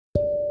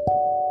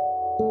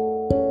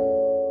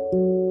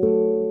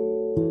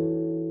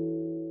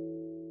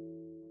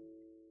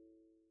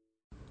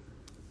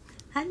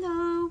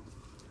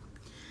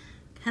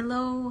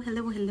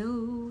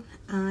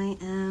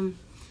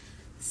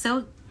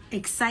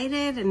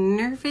excited and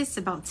nervous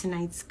about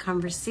tonight's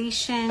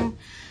conversation.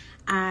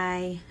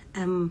 I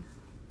am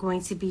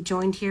going to be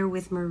joined here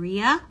with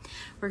Maria.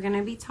 We're going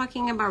to be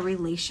talking about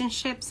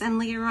relationships, and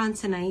later on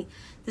tonight,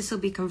 this will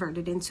be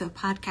converted into a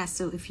podcast.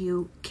 So if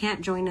you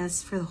can't join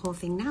us for the whole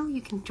thing now,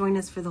 you can join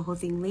us for the whole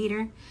thing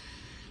later.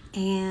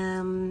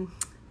 And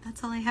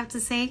that's all I have to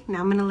say. Now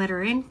I'm going to let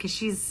her in because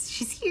she's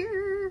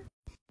here.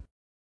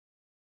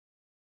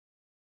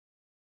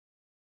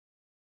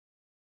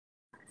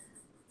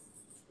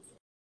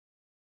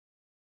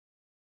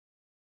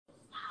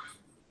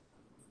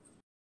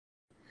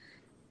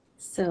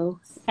 So,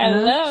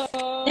 hello.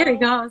 There we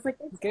go. I was like,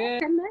 it's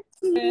good.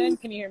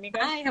 Good. Can you hear me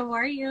good? Hi, how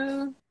are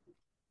you?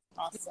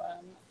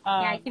 Awesome.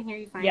 Yeah, I can hear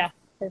you fine. Yeah,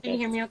 perfect. Can you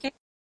hear me okay?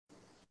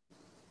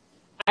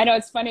 I know,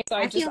 it's funny. So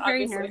I just feel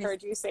very obviously nervous.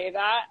 heard you say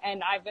that,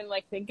 and I've been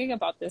thinking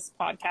about this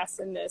podcast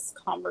and this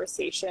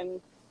conversation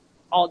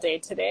all day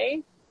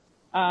today,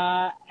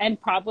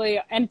 and probably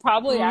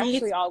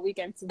actually all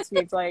weekend since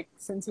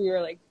we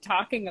were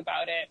talking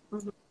about it,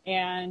 Mm-hmm.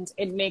 and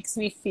it makes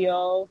me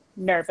feel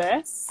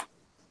nervous.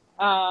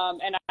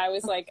 And I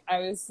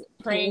was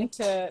praying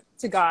to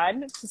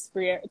God, to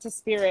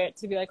spirit,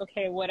 to be like,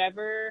 okay,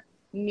 whatever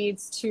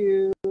needs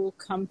to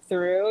come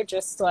through,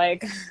 just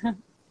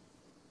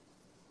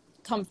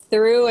come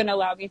through and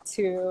allow me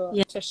to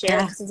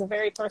share, because it's a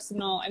very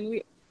personal,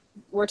 and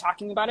we're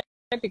talking about it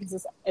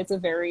because it's a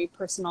very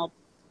personal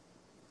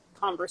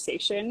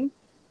conversation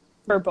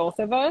for both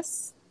of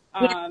us.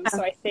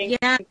 So I think,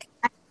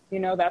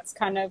 that's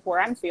kind of where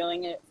I'm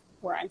feeling it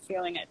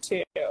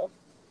too.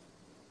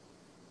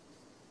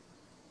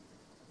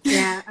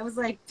 Yeah, I was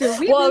like, do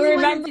we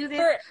really want to do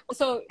this?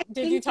 So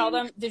did you tell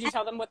them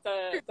what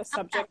the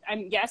subject,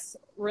 yes,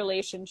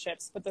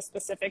 relationships, but the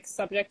specific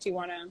subject you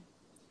want to?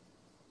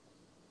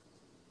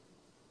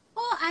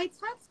 Well, I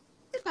talked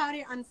about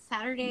it on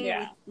Saturday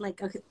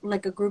with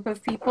like a group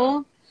of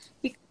people.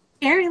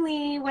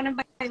 Apparently, one of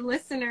my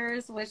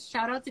listeners was,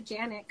 shout out to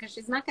Janet, because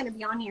she's not going to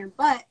be on here,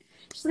 but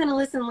she's going to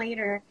listen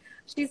later.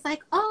 She's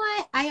like,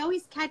 oh, I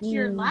always catch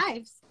your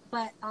lives,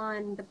 but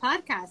on the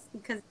podcast,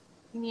 because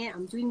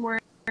I'm doing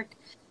work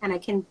and I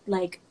can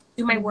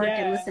do my work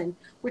and listen,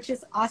 which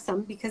is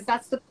awesome, because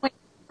that's the point.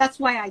 That's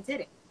why I did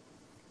it.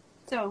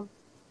 So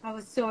I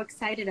was so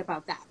excited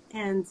about that,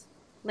 and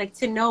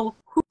to know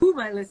who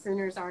my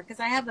listeners are, because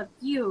I have a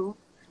few.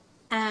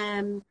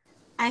 I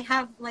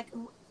have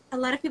a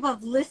lot of people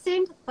have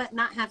listened, but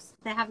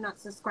they have not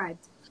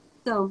subscribed.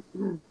 So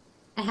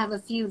I have a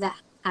few that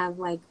have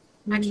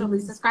actually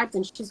subscribed,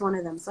 and she's one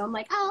of them. So I'm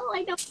like, oh,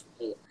 I know.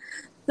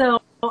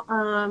 So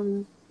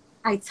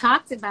I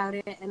talked about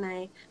it, and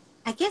I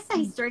guess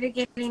I started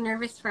getting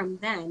nervous from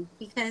then,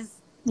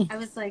 because I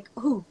was like,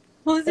 oh,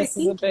 what was I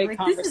thinking? This is a big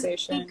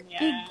conversation.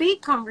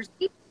 Big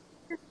conversation.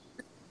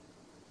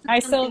 Hi,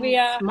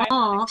 Sylvia.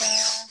 Small,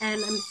 Hi,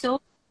 and I'm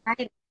so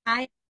excited.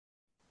 Hi,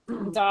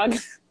 dog.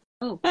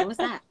 Oh, what was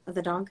that?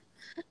 The dog.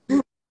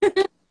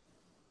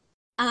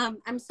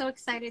 I'm so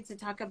excited to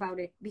talk about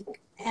it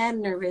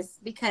and nervous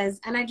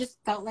and I just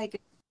felt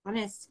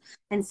honest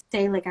and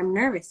say I'm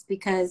nervous,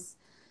 because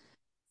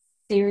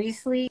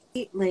seriously,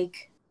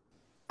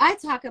 I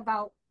talk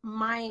about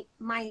my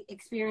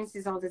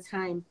experiences all the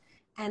time,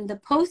 and the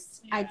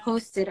posts I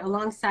posted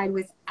alongside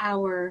with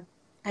our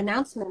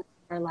announcement of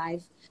our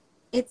live,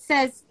 it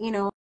says,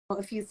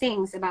 a few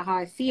things about how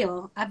I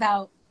feel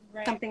about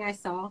something I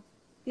saw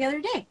the other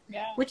day,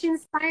 which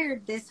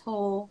inspired this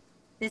whole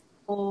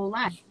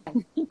live.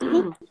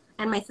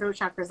 And my throat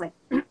chakra is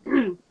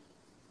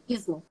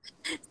excuse me.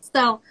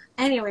 So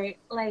anyway,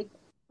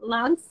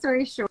 long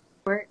story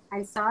short,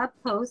 I saw a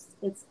post.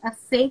 It's a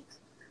fake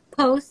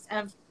post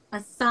of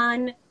a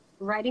son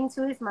writing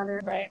to his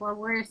mother, or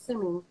we're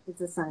assuming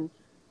it's a son,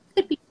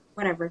 could be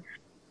whatever,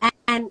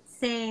 and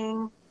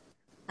saying,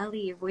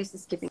 Ali, your voice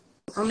is skipping.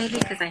 Or maybe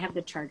because I have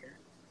the charger.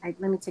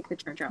 Let me take the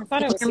charger out. I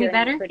thought it was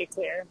hearing pretty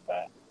clear,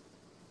 but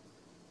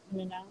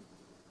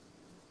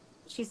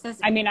she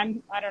says, I don't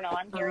know.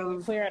 I'm hearing you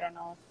clear. I don't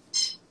know.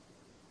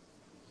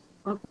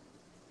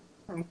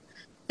 Okay.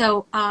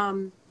 So,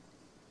 my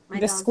the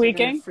dogs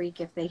squeaking? Are gonna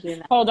freak if they hear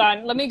that. Hold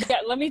on. Let me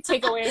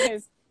take away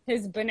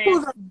his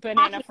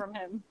banana from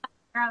him.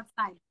 They're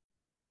outside.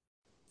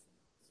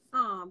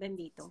 Oh,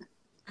 bendito.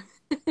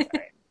 Sorry.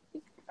 Okay.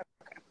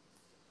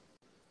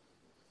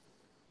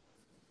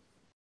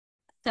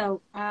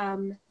 So,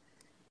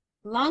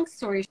 long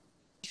story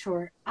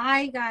short,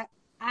 I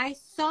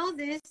saw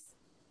this,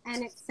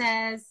 and it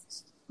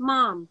says,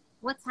 Mom,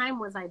 what time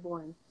was I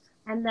born?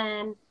 And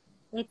then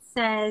it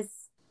says,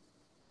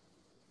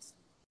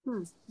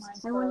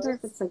 I wonder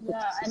if it's the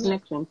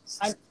connection.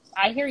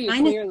 I hear you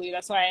clearly.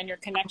 That's why, and your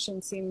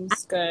connection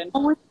seems good.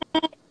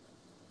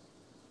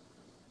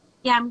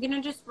 Yeah, I'm going to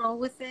just roll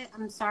with it.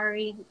 I'm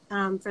sorry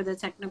for the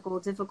technical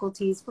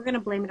difficulties. We're going to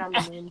blame it on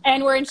the wind.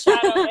 And we're in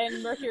shadow,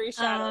 and Mercury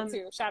shadow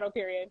too. Shadow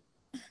period.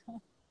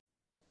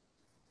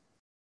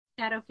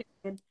 Shadow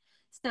period.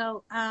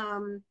 So,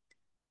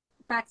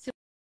 back to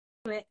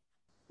it.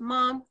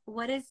 Mom,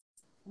 what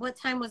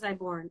time was I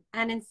born?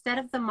 And instead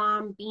of the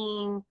mom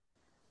being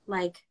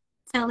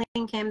telling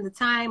him the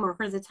time or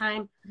her the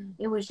time.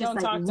 It was just Don't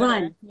like, talk to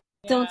run. her.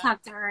 Don't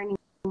talk to her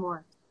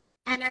anymore.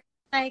 And I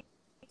like,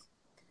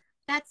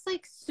 that's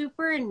like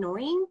super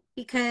annoying,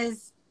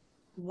 because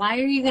why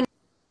are you going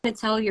to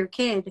tell your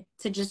kid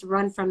to just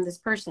run from this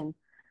person?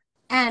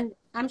 And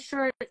I'm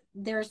sure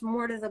there's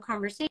more to the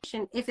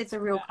conversation if it's a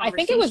real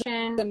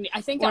conversation.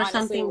 I think or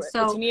honestly, something.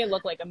 So to me, it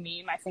looked like a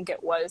meme. I think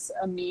it was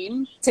a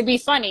meme to be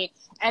funny.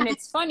 And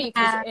it's funny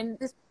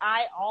because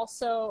I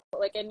also,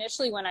 like,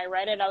 initially when I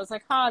read it, I was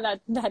like,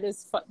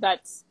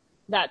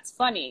 that's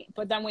funny.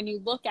 But then when you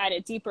look at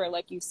it deeper,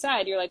 like you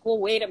said, you're like, well,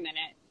 wait a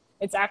minute.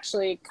 It's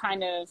actually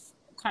kind of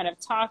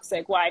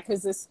toxic. Why?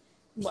 Because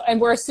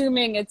and we're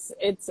assuming it's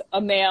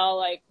a male,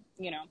 like,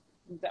 you know,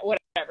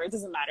 whatever, it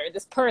doesn't matter.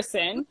 This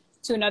person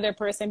to another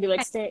person be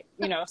like, stay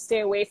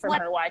away from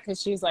her. Why? Because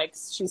she's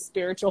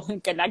spiritual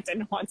and connected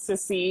and wants to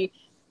see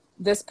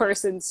this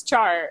person's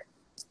chart.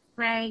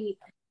 Right.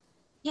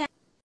 Yeah.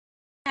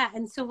 Yeah.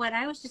 And so what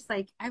I was just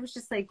like,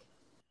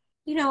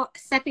 you know,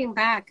 stepping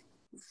back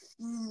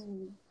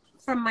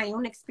from my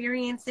own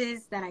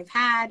experiences that I've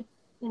had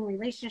in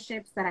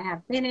relationships that I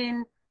have been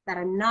in, that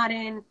I'm not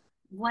in,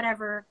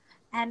 whatever.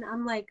 And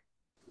I'm like,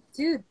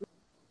 dude,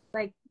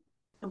 like,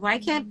 why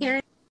can't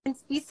parents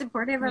be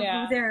supportive of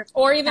who they're,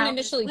 or even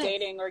initially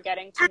dating or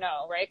getting to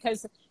know, right?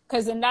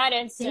 Because in that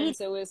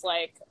instance, it was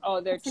like, oh,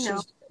 the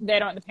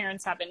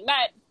parents haven't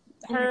met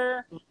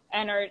her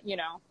and are, you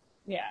know,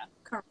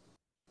 correct.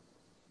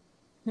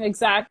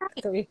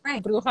 Exactly,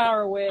 right. Bruja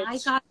or witch. I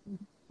got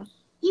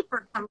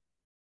deeper.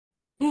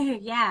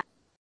 Yeah,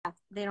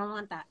 they don't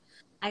want that.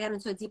 I got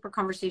into a deeper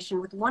conversation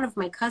with one of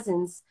my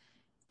cousins,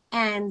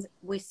 and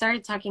we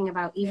started talking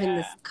about even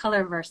the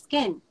color of our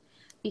skin,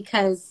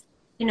 because,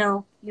 you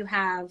know, you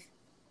have,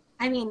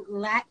 I mean,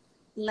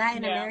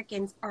 Latin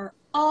Americans are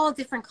all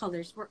different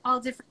colors. We're all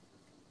different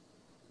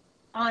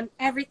on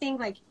everything.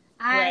 Like,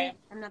 I'm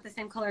not the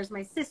same color as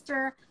my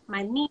sister,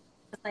 my niece.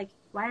 Like,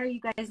 why are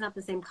you guys not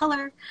the same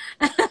color?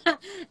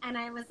 And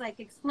I was like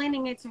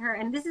explaining it to her.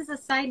 And this is a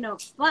side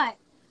note, but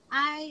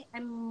I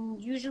am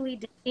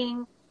usually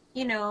dating,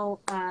 you know,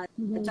 a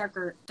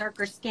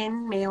darker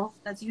skin male.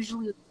 That's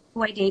usually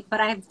who I date.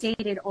 But I've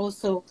dated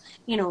also,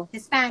 you know,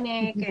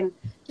 Hispanic and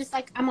just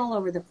like, I'm all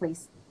over the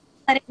place.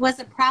 But it was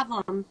a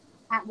problem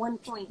at one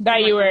point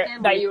that you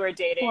were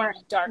dating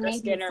darker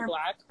skin or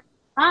black.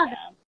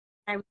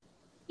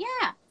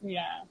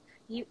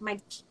 You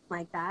might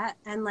like that.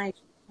 And like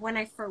when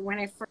I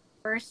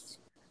first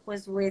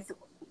was with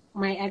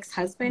my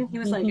ex-husband, he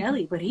was like,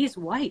 Ellie, but he's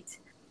white.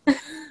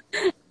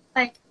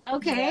 Like,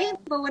 okay,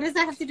 but what does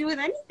that have to do with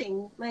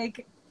anything?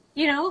 Like,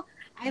 you know,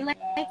 I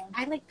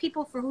like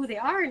people for who they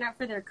are, not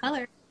for their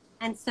color.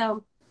 And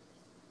so,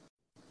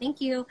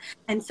 thank you.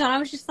 And so I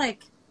was just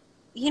like,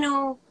 you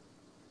know,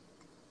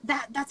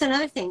 that's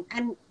another thing.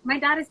 And my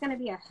dad is going to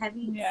be a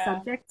heavy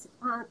subject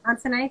on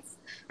tonight's.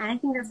 And I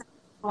think that's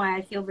why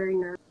I feel very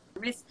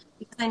nervous,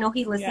 because I know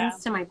he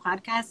listens to my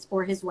podcast,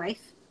 or his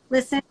wife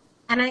listens.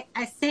 And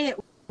I say it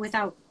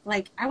without,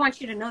 like, I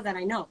want you to know that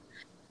I know.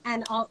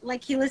 And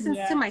like, he listens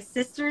to my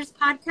sister's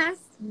podcast.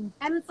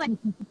 And it's like,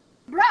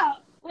 bro,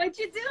 what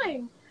you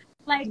doing?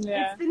 Like,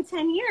 it's been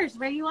 10 years.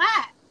 Where you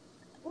at?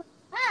 What's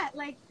that?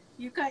 Like,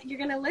 you're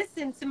going to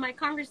listen to my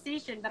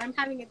conversation, that I'm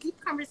having a deep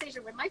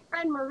conversation with my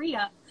friend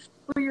Maria,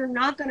 where you're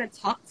not going to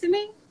talk to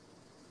me?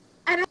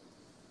 I don't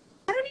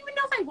even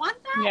know if I want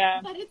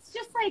that, but it's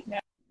just like,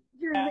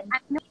 I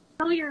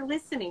know you're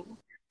listening,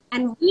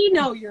 and we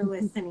know you're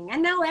listening. I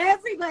know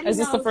everybody knows.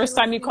 Is this the first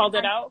time you called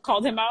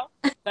him out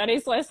that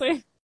he's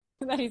listening?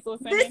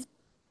 This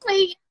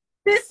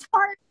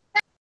part.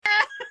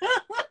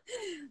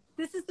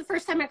 This is the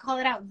first time I call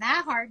it out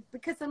that hard,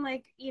 because I'm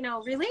like, you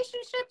know,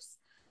 relationships,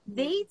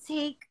 they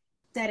take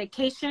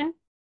dedication,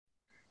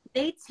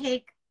 they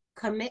take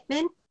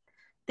commitment,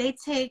 they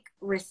take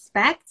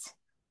respect.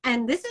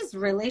 And this is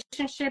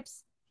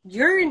relationships.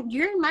 You're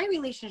in my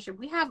relationship.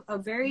 We have a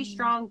very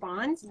strong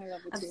bond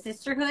of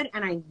sisterhood,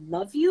 and I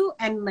love you,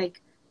 and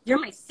like, you're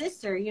my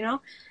sister, you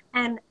know.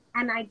 And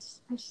I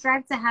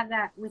strive to have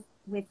that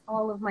with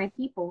all of my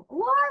people.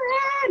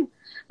 Lauren,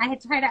 I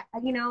had tried to,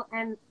 you know,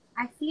 and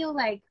I feel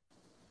like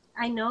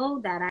I know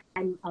that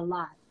I'm a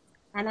lot,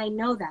 and I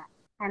know that,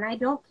 and I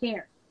don't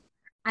care.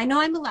 I know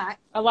I'm a lot.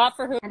 A lot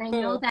for who? And I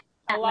know that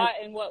a lot,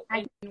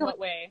 like, in what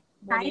way?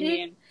 What do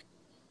you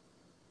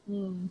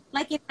mean?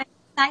 Like, in my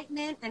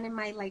excitement and in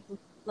my like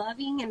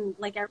loving and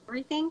like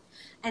everything.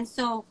 And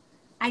so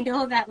I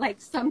know that like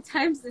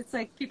sometimes it's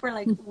like people are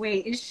like,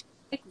 wait, is she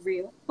like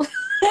real?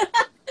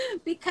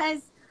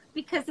 because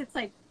it's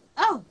like,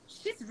 oh,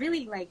 she's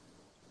really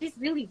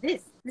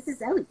this. This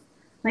is Ellie.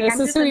 Like, this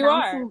I'm is just who a you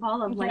bouncing are.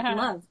 ball of like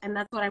love, and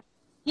that's what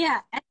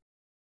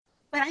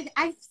But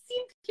I've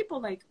seen people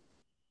like,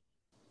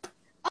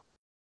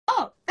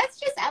 oh, that's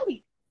just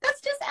Ellie. That's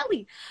just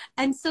Ellie.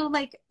 And so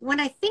like, when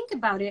I think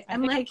about it, I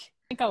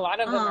think a lot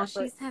of them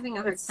she's having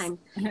a hard time.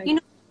 You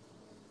know?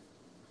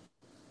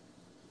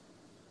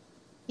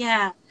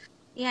 Yeah.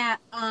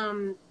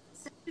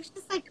 So it's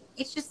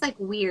just like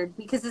weird,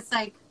 because it's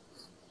like,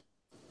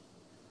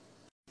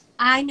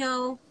 I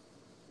know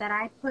that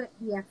I put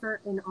the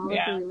effort in all of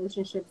the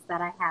relationships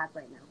that I have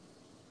right now.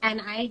 And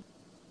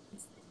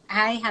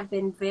I have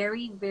been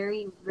very,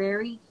 very,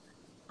 very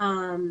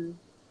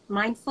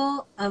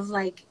mindful of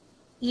like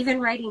even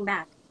writing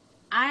back.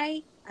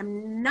 I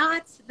am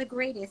not the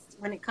greatest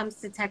when it comes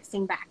to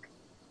texting back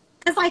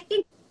because I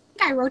think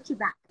I wrote you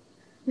back.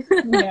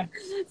 Yeah.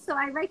 So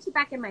I write you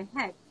back in my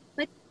head.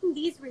 But in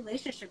these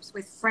relationships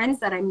with friends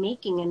that I'm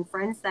making and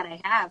friends that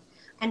I have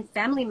and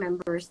family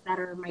members that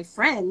are my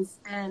friends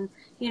and,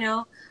 you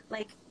know,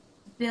 like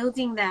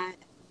building that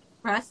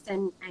trust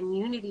and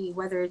unity,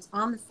 whether it's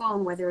on the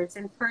phone, whether it's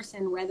in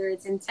person, whether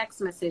it's in text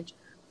message,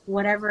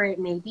 whatever it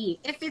may be.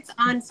 If it's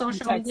on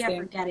social media,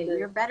 forget it.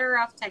 You're better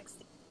off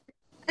texting.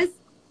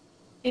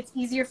 It's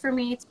easier for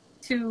me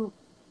to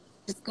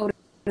just go to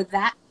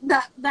that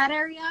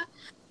area.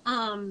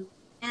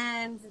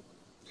 And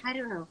I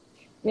don't know.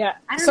 Yeah.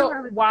 I don't so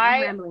know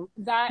why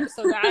that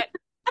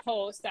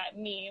post, that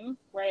meme,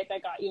 right,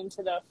 that got you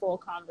into the full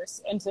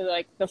into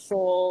like the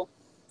full,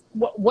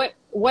 what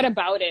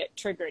about it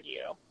triggered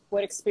you?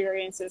 What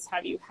experiences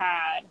have you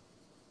had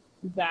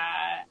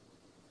that,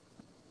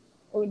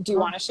 do you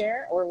want to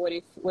share, or what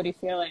are you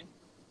feeling?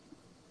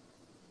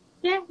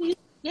 Yeah,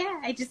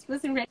 I just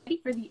wasn't ready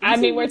for the I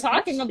mean, we're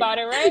talking about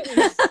it, right?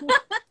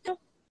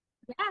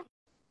 Yeah.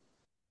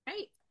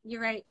 Right.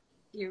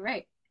 You're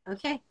right.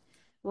 Okay.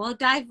 We'll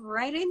dive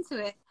right into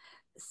it.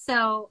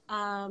 So,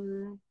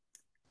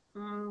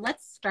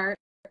 let's start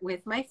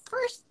with my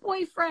first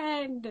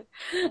boyfriend.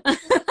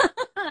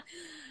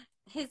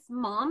 His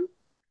mom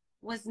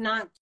was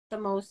not the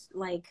most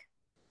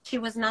she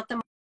was not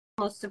the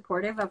most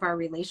supportive of our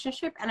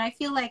relationship. And I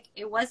feel like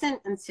it wasn't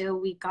until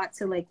we got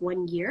to like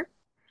 1 year,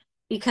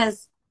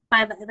 because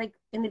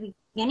in the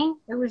beginning,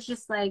 it was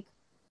just like,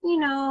 you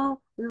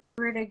know, we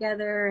were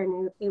together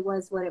and it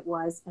was what it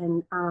was.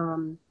 And,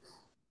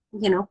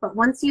 you know, but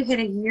once you hit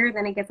 1 year,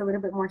 then it gets a little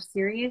bit more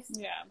serious.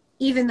 Yeah.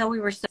 Even though we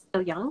were so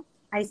young.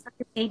 I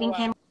started dating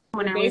him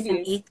when I was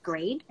in 8th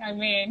grade. I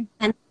mean.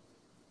 And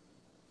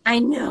I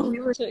know we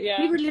were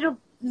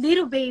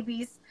little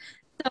babies.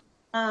 So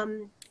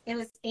it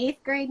was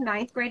 8th grade,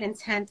 9th grade, and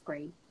 10th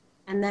grade.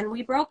 And then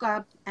we broke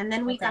up, and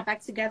then we got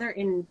back together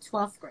in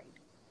 12th grade.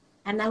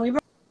 And then we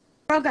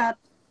broke up,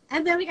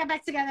 and then we got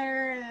back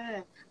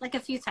together like a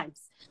few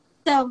times.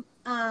 So,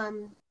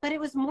 but it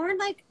was more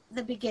like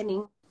the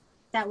beginning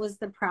that was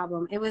the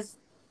problem. It was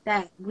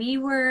that we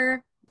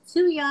were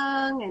too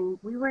young and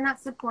we were not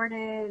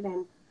supported,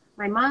 and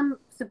my mom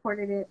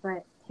supported it,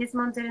 but his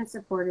mom didn't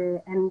support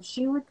it, and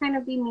she would kind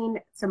of be mean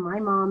to my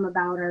mom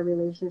about our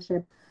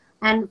relationship.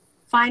 And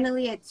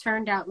finally it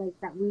turned out like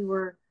that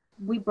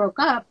we broke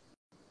up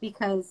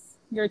because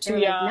you're too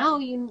young. Like, no,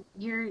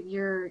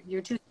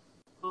 you're too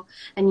young,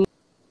 and you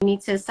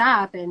need to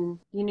stop, and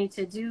you need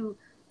to do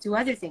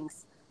other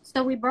things.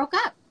 So we broke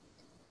up.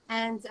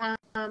 And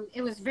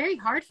it was very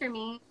hard for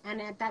me. And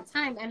at that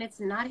time, and it's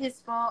not his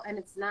fault, and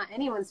it's not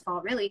anyone's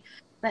fault, really,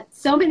 but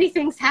so many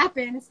things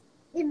happened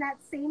in that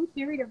same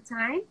period of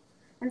time.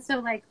 And so,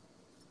 like,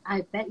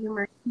 I bet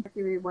you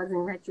Mercury wasn't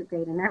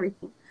retrograde and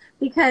everything,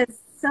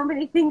 because so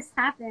many things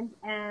happened,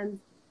 and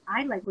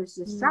I, was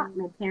distraught.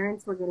 My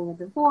parents were getting a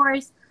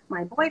divorce.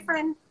 My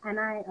boyfriend and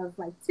I, of,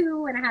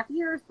 2.5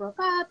 years, broke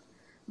up.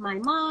 My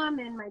mom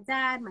and my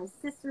dad, my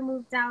sister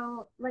moved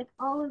out.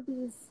 All of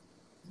these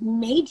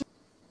major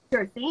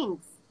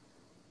things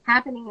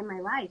happening in my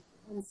life,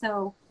 and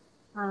so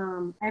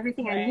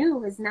everything I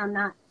knew is now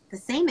not the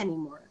same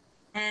anymore.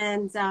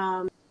 And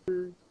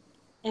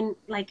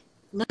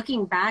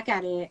looking back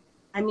at it,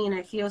 I mean,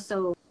 I feel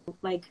so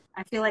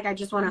I feel like I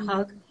just want to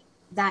hug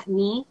that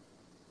me,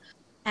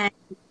 and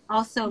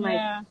also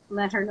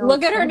let her know.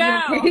 Look at her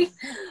now. Okay.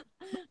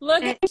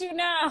 Look at you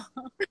now.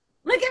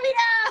 Look at me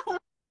now.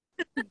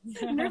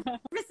 I'm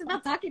nervous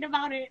about talking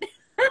about it.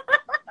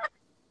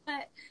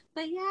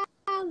 but yeah,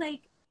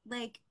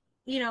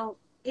 you know,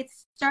 it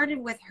started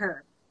with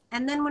her.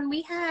 And then when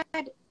we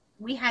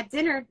had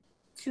dinner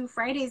 2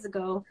 Fridays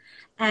ago,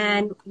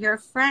 and your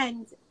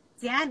friend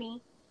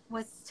Danny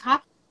was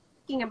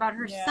talking about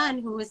her son,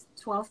 who was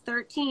 12,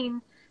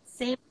 13,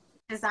 same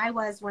as I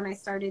was when I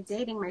started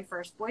dating my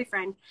first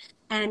boyfriend.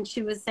 And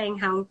she was saying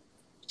how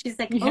she's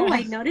like, oh,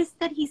 I noticed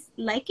that he's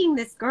liking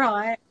this girl.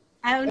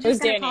 I was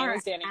just going to call her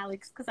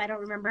Alex, because I don't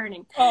remember her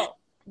name. Oh,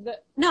 the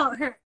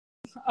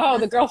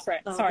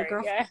girlfriend. Sorry. The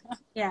girlfriend.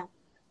 Yeah.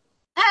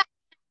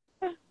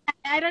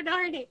 I don't know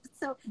her name.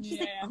 So she's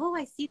like, oh,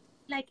 I see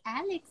like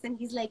Alex. And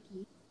he's like,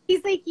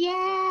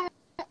 yeah.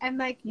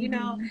 And you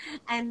know,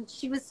 and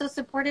she was so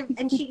supportive.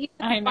 And she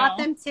even bought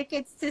them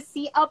tickets to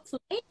see a play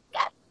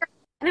together.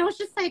 And I was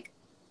just like,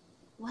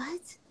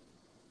 what?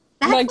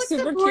 That's what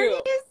super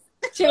cute. Is?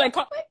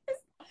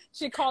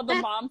 She called the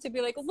mom to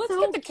be like, let's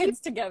get the kids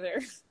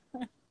together.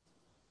 I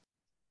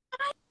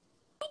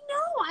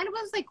know. I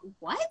was like,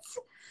 what?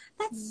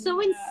 That's so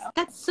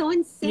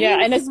insane.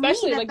 Yeah, and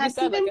especially like you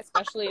said,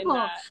 especially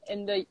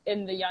in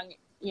the young,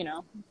 you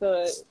know,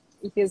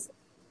 he's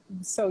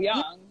so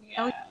young.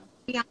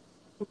 Yeah.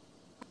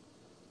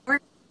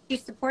 she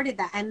supported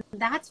that. And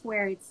that's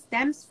where it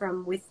stems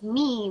from with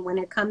me when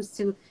it comes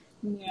to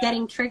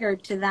getting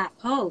triggered to that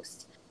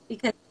post,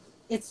 because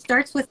it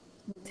starts with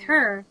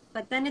her,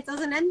 but then it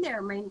doesn't end there.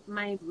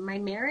 My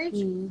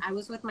marriage, I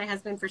was with my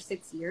husband for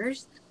 6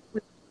 years,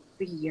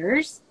 3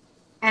 years,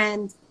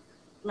 and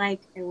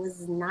like, it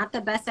was not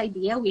the best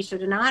idea. We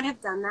should not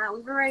have done that.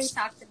 We've already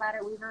talked about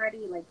it. We've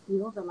already like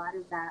healed a lot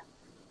of that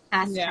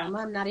past trauma.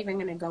 I'm not even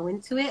going to go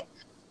into it,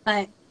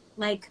 but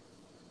like,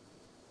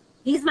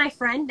 he's my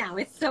friend now.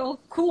 It's so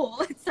cool.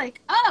 It's like,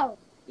 oh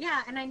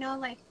yeah. And I know,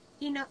 like,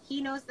 he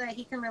knows that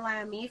he can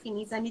rely on me if he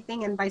needs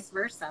anything, and vice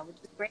versa, which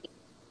is great,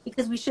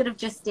 because we should have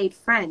just stayed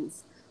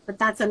friends, but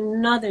that's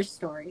another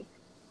story.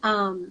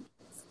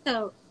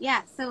 So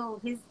yeah, so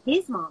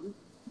his mom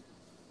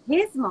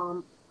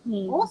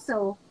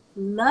also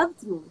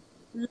loved me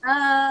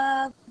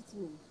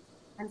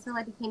until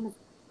I became his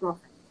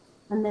girlfriend,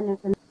 and then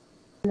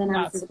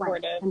I was his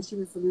wife, and she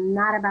was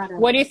not about it.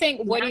 What do you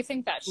think? What do you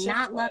think that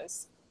shift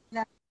was?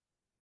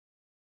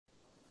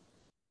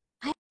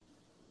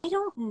 I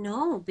don't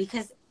know,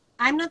 because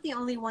I'm not the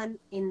only one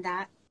in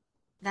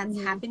that's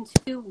happened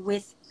to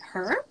with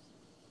her.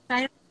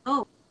 I don't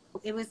know.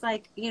 It was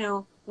like,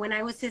 when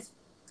I was his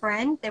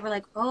friend, they were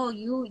like, oh,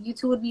 you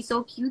two would be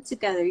so cute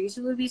together. You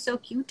two would be so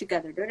cute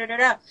together. Da, da, da,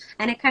 da.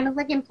 And it kind of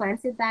like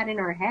implanted that in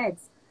our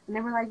heads. And they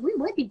were like, we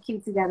would be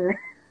cute together.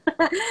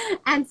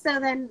 And so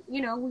then,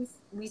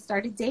 we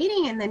started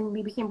dating, and then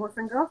we became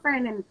boyfriend,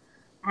 girlfriend,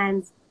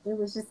 and it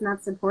was just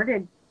not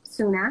supported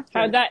soon after.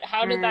 How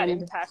did that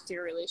impact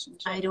your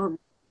relationship? I don't.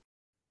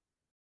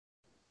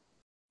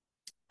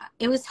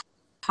 It was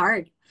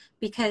hard,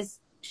 because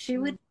she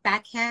would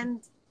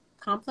backhand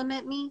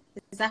compliment me.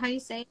 Is that how you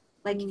say it?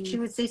 Like, she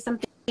would say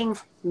something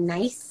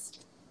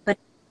nice, but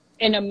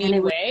in a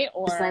mean way,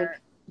 or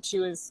like, she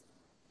was.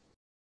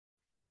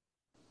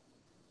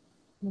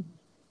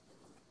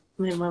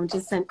 My mom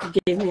just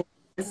gave me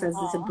this as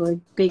it's a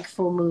big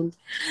full moon.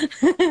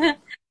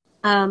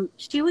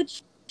 She would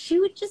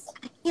just,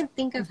 I can't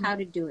think of how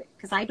to do it,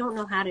 because I don't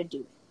know how to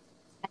do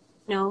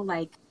it.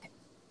 Like,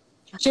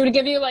 she would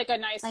give you like a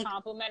nice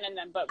compliment, and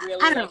then but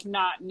really like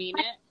not mean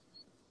it.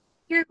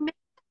 You're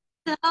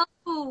so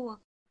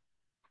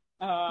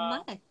much. I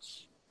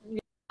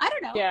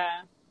don't know.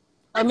 Yeah.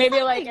 Or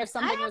maybe like if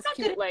something was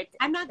cute, like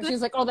I'm not good.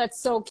 She's like, oh, that's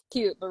so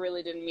cute, but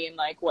really didn't mean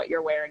like what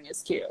you're wearing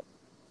is cute.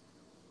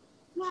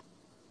 Yeah.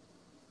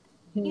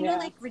 You know,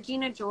 like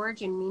Regina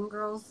George in Mean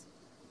Girls,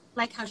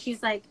 like how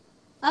she's like,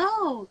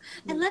 oh,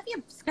 I love your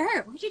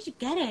skirt. Where did you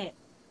get it?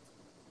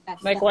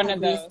 That's like one of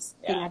those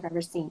thing I've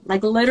ever seen.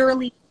 Like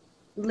literally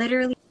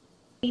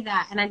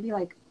that. And I'd be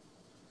like,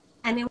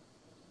 and it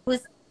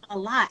was a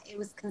lot. It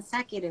was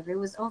consecutive. It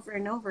was over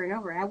and over and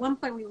over. At one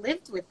point we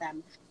lived with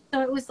them.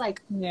 So it was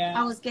like,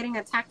 I was getting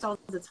attacked all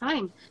the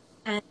time.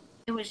 And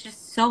it was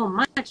just so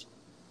much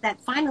that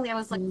finally I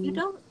was like, you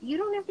don't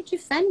ever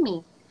defend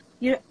me.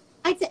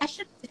 I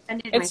should have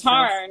defended myself. It's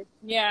hard.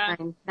 Yeah.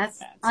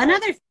 That's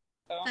another thing.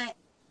 But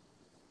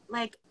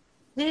like,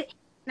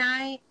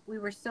 we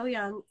were so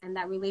young, and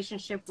that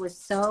relationship was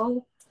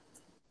so,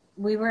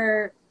 we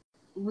were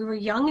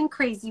young and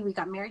crazy. We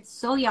got married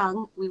so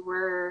young. We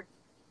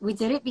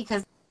did it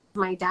because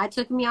my dad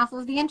took me off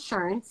of the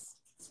insurance,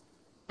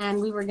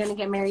 and we were going to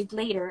get married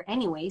later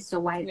anyway. So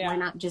why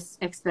not just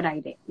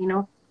expedite it?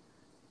 Just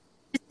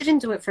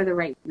didn't do it for the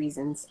right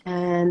reasons.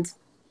 And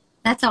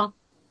that's all.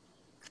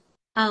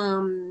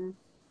 So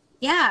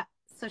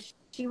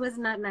she was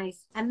not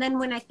nice. And then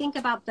when I think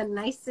about the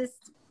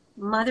nicest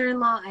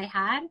mother-in-law I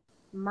had,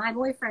 my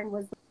boyfriend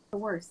was the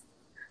worst.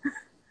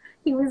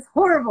 He was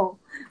horrible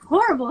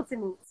to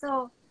me.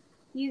 So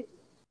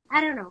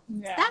I don't know.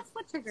 Yeah. That's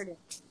what triggered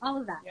it. All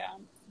of that. Yeah.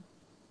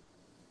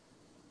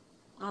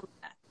 All of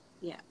that.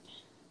 Yeah.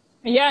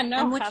 Yeah, no.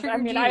 And what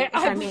triggered you,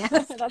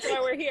 that's why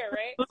we're here,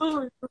 right?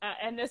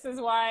 And this is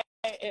why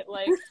it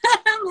like,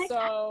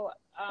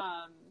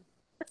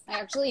 I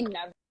actually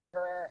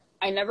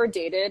never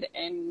dated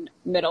in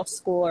middle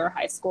school or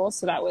high school.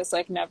 So that was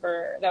like that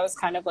was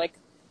kind of like,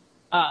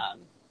 I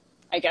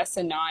guess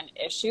a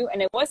non-issue.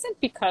 And it wasn't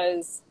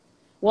because,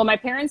 my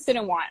parents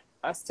didn't want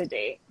us to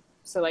date.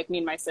 So like me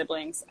and my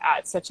siblings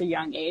at such a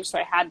young age. So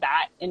I had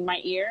that in my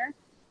ear.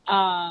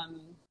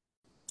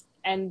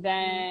 And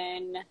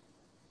then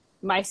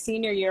my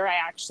senior year, I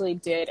actually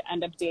did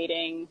end up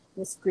dating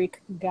this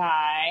Greek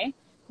guy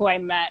who I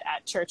met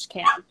at church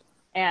camp.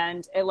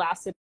 And it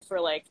lasted for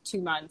like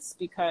 2 months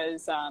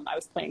because I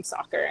was playing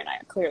soccer, and I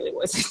clearly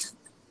wasn't.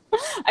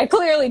 I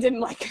clearly didn't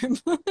like him.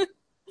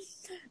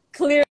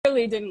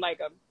 Clearly didn't like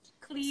him.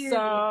 Clearly.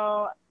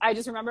 So I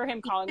just remember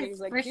him calling me. He's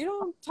like, "You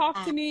don't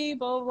talk to me,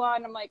 blah, blah, blah."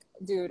 And I'm like,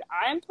 dude,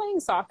 I'm playing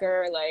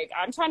soccer. Like,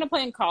 I'm trying to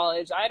play in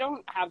college. I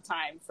don't have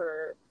time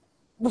for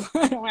this.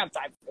 I don't have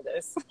time for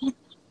this.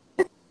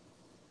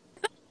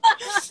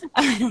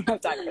 I've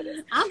got time.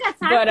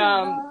 But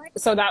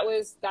so that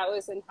was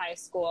in high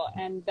school,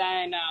 and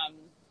then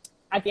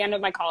at the end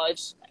of my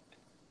college,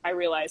 I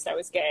realized I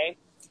was gay,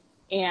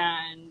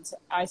 and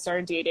I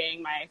started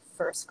dating my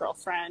first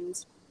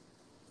girlfriend,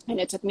 and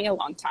it took me a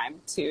long time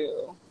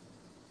to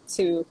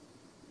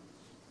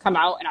come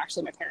out, and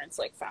actually my parents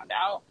like found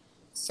out.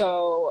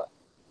 So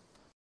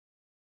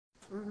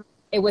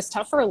it was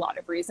tough for a lot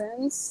of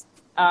reasons.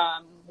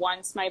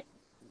 Once my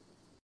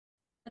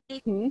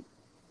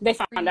they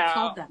found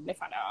out. They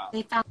found out.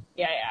 They found.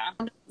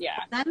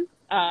 Yeah. Them?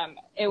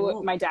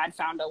 My dad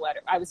found a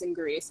letter. I was in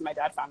Greece, and my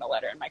dad found a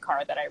letter in my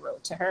car that I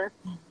wrote to her.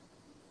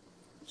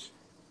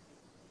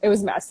 It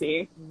was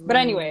messy, but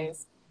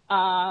anyways,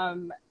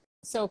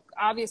 so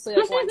obviously,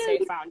 like, once they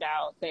found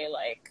out, they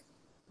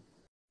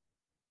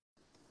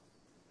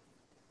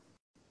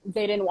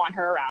didn't want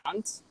her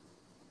around,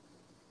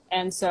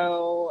 and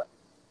so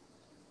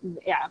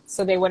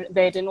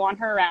they didn't want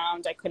her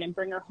around. I couldn't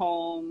bring her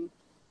home.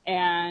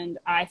 And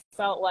I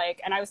felt like,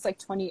 and I was like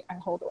 20,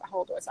 how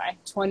old was I?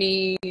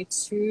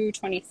 22,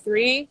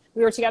 23.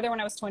 We were together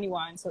when I was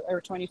 21, or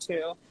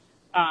 22.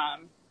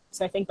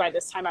 So I think by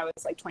this time I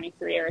was like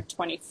 23 or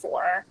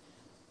 24.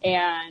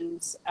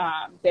 And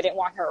they didn't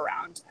want her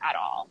around at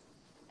all.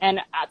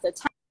 And at the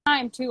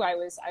time too, I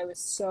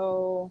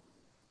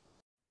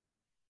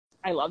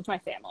loved my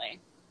family,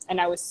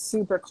 and I was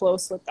super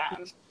close with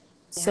them. Yeah.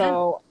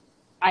 So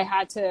I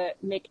had to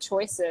make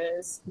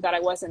choices that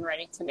I wasn't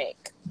ready to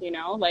make,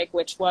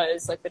 which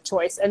was like the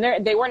choice. And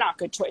they were not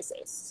good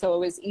choices. So it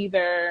was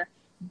either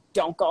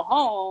don't go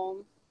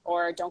home,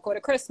 or don't go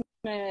to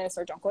Christmas,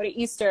 or don't go to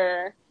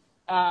Easter,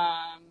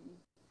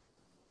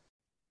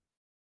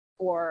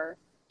 or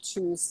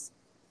choose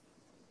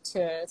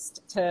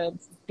to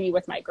be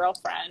with my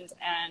girlfriend.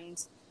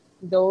 And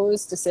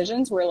those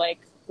decisions were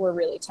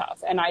really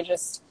tough. And I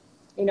just,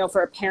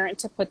 for a parent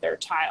to put their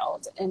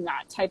child in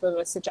that type of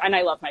a situation, and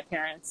I love my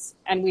parents,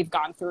 and we've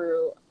gone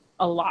through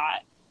a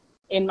lot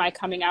in my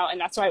coming out, and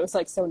that's why I was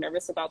like so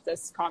nervous about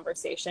this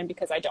conversation,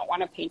 because I don't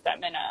want to paint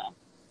them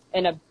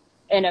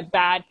in a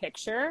bad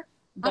picture,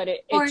 but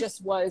it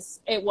just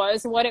was, it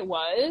was what it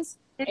was.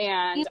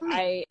 And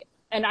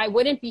I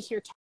wouldn't be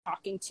here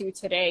talking to you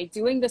today,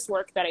 doing this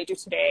work that I do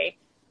today,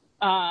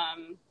 our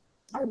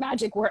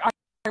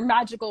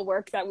magical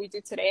work that we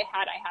do today,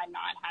 had I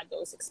not had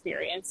those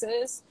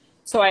experiences.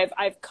 So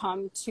I've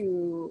come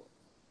to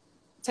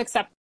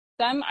accept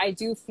them. I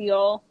do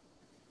feel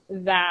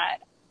that,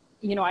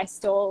 I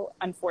still,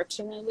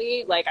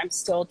 unfortunately, I'm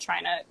still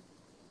trying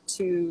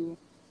to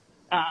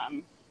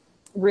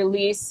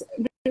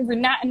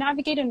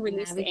navigate and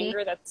release the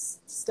anger that's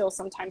still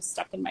sometimes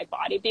stuck in my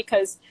body,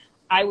 because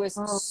I was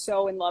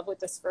so in love with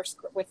this first,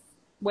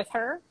 with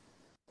her,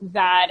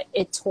 that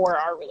it tore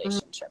our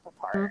relationship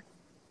apart.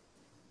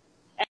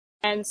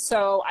 And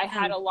so I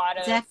had a lot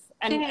of,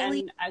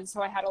 and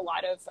so I had a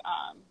lot of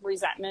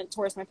resentment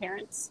towards my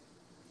parents.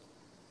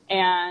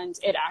 And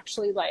it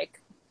actually, I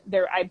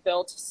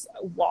built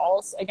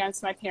walls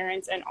against my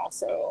parents, and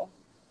also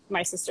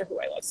my sister,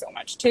 who I love so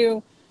much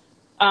too.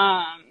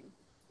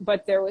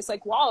 But there was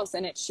walls,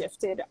 and it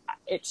shifted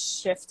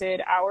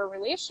our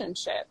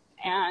relationship.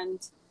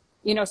 And,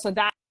 so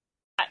that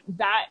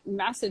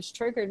message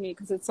triggered me,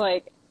 because it's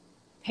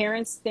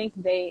parents think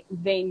they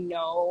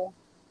know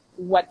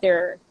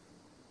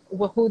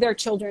who their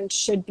children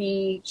should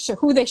be,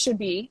 who they should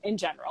be in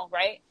general,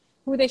 right?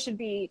 Who they should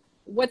be,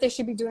 what they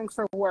should be doing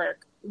for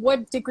work,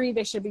 what degree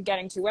they should be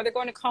getting to, whether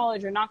going to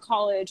college or not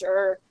college,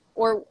 or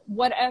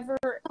whatever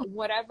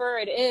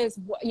it is,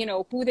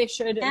 who they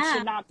should and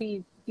should not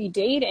be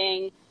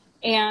dating.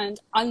 And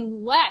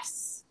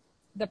unless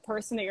the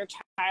person that your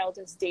child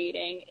is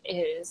dating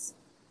is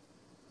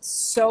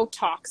so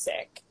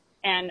toxic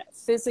and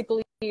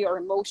physically or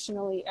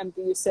emotionally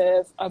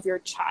abusive of your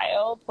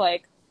child,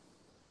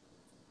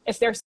 if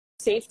their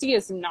safety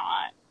is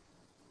not,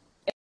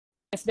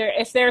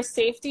 if their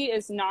safety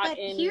is not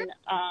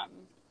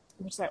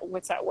what's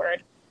that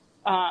word?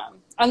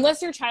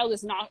 Unless your child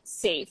is not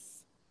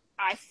safe,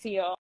 I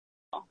feel.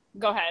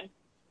 Go ahead.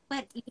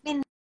 But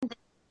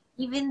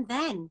even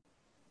then,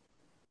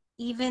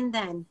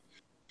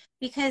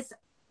 because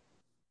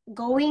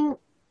going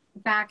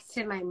back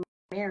to my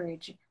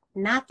marriage,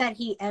 not that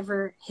he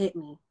ever hit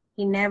me,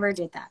 he never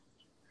did that.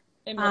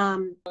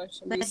 But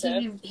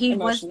he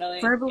was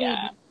verbally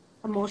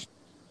emotional,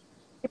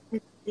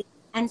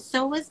 and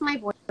so was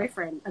my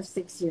boyfriend of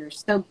 6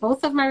 years. So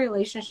both of my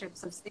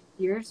relationships of 6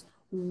 years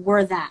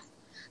were that.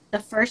 The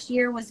first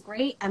year was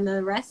great, and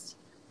the rest,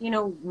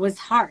 was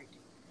hardship.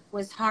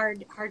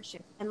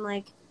 And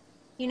I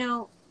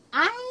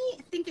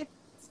think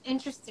it's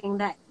interesting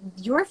that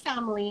your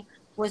family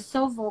was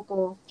so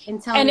vocal in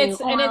telling you,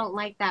 I don't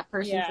like that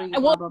person for you,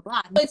 blah, blah,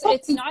 blah.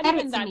 It's not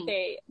even that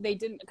they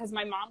didn't, because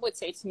my mom would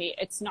say to me,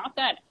 it's not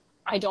that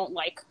I don't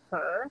like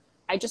her,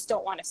 I just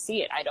don't want to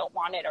see it. I don't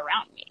want it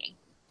around me.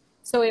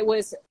 So it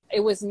was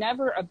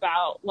never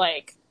about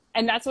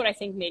and that's what I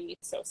think made me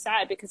so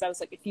sad, because I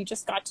was if you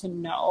just got to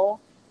know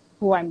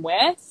who I'm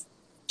with,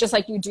 just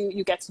like you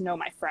get to know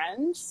my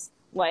friends,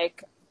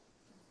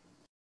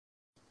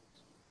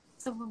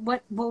 So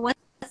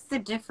what's the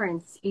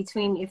difference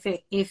between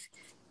if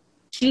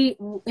she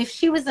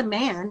was a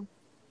man,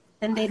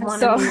 then they'd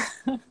want to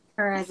meet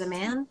her as a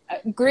man?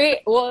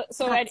 Great. Well,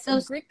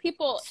 Greek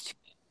people,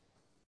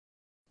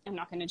 I'm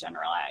not going to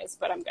generalize,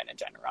 but I'm going to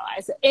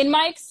generalize. In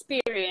my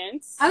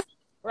experience,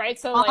 right?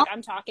 So like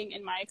I'm talking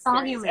in my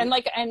experience, and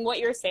like, and what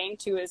you're saying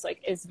too is like,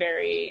 is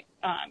very,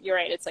 you're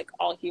right. It's like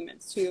all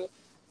humans too.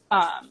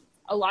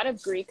 A lot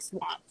of Greeks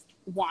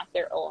want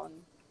their own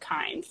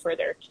kind for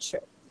their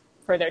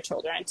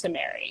children to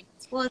marry.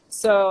 Well,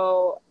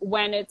 so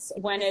when it's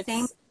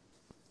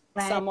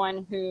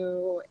someone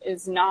who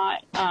is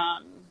not,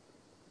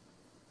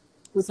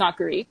 who's not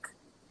Greek,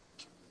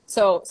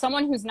 so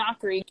someone who's not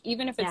Greek,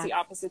 even if it's the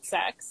opposite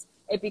sex,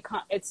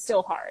 it's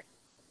still hard.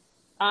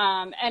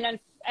 And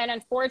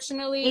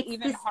unfortunately, it's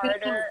even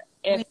harder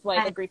if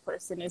like a Greek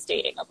person is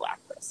dating a Black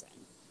person.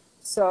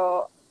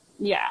 So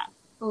yeah.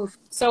 Oof.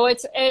 So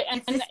it's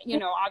you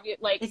know, obvious,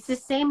 like it's the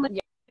same with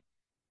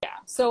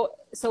so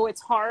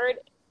it's hard.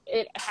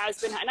 It has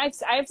been, and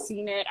I've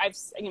seen it. I've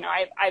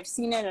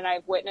seen it and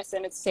I've witnessed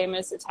it. It's the same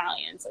as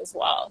Italians as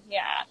well.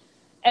 Yeah.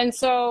 And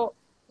so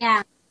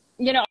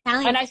you know,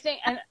 Italians. And I think,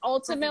 and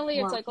ultimately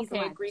it's like,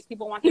 okay, Greek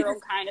people want their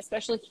own kind,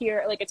 especially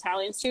here, like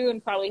Italians too,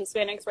 and probably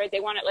Hispanics, right? They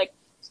want it, like,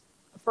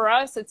 for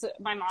us,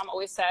 my mom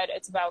always said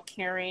it's about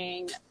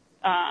carrying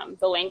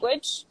the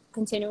language,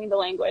 continuing the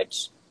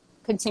language,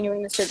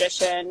 continuing the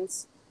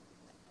traditions,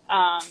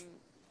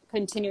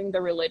 continuing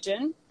the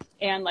religion,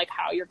 and like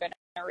how you're going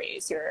to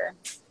raise your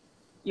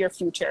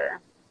future,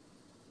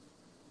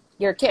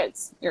 your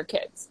kids.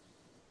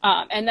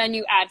 And then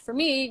you add, for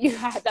me, you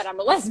add that I'm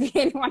a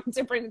lesbian, wanting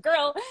to bring a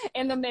girl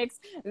in the mix.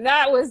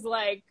 That was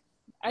like,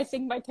 I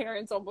think my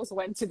parents almost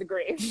went to the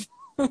grave.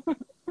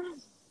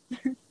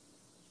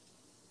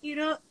 You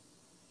know,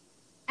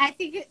 I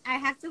think I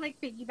have to like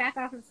piggyback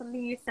off of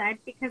something you said,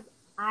 because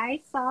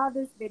I saw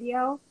this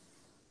video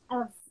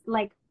of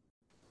like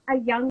a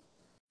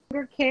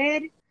younger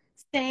kid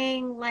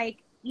saying like,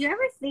 you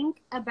ever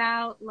think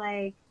about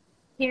like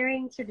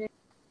carrying traditions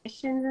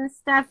and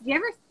stuff? Do you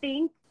ever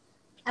think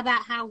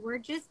about how we're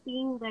just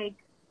being like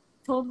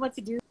told what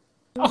to do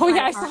by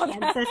our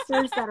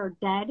ancestors that are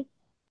dead?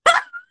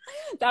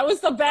 That was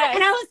the best.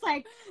 And I was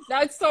like,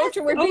 that's so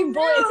true. We're being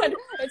bullied.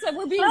 It said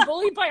we're being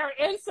bullied by our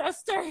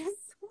ancestors.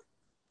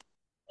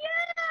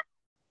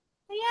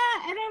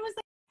 Yeah. And I was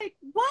like,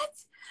 what?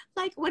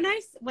 Like when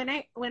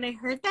I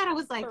heard that, I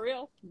was like, for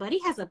real? Buddy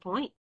has a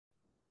point.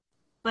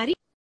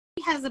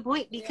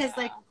 Because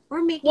like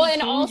we're making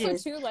changes. And also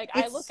too, like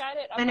I look at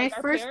it, I'm like,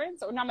 our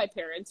parents, or not my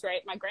parents,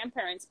 right? My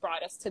grandparents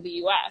brought us to the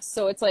U.S.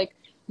 So it's like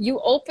you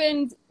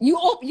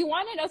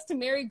wanted us to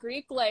marry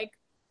Greek, like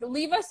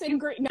leave us in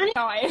Greece. No,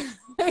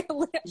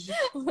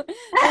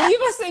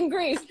 leave us in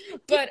Greece.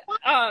 But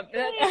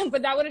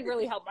but that wouldn't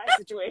really help my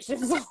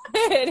situation. So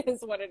it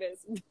is what it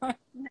is.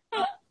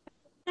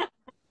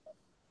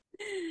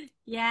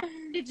 Yeah,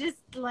 it just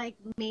like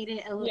made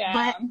it a little. Yeah.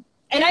 But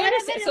and I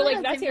understand. So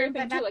like that's the other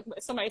thing too. Like,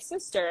 so my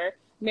sister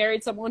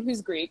married someone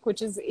who's Greek,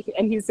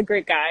 and he's a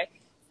great guy,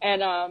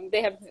 and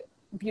they have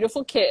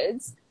beautiful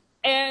kids.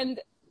 And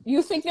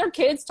you think their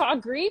kids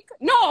talk Greek?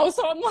 No.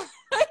 So I'm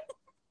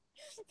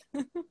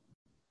like,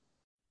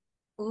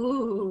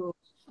 ooh.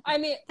 I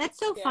mean, that's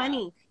so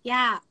funny.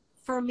 Yeah,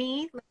 for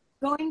me, like,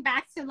 going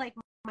back to like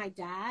my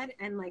dad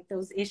and like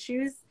those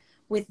issues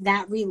with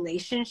that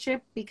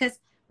relationship, because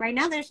right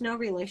now there's no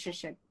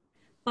relationship.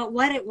 But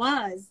what it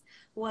was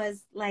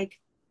like,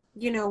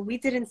 you know, we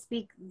didn't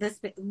speak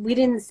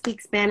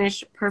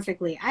Spanish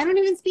perfectly. I don't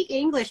even speak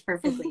English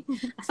perfectly.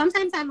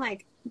 Sometimes I'm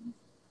like,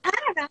 I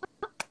don't know,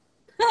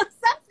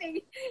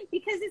 something,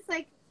 because it's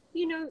like,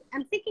 you know,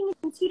 I'm thinking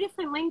in two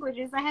different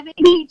languages. I have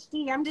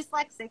ADHD. I'm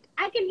dyslexic.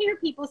 I can hear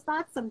people's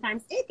thoughts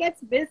sometimes. It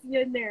gets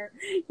busy in there.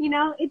 You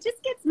know, it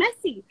just gets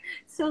messy.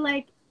 So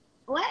like,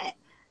 what?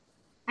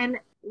 And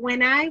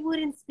when I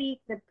wouldn't speak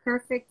the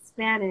perfect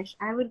Spanish,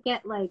 I would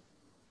get like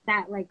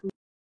that, like,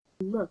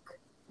 look,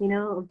 you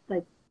know,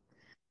 like,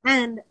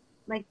 and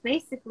like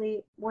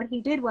basically what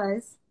he did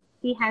was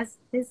he has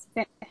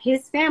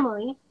his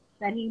family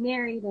that he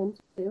married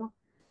into,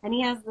 and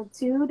he has the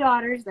two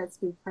daughters that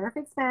speak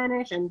perfect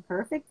Spanish and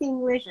perfect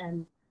English,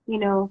 and you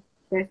know,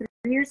 they're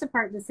 3 years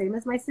apart, the same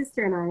as my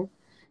sister and I.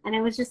 And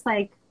it was just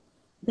like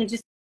they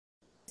just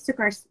took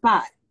our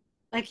spot.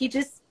 Like he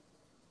just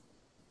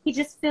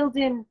filled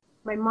in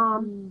my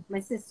mom, my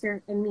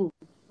sister, and me,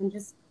 and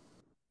just,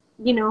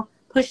 you know,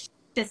 pushed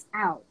us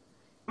out.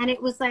 And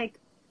it was like,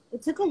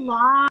 it took a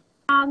long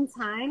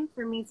time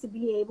for me to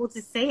be able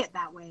to say it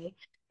that way.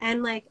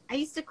 And like, I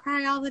used to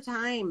cry all the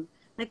time.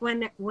 Like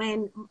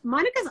when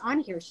Monica's on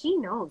here, she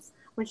knows.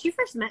 When she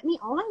first met me,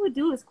 all I would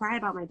do was cry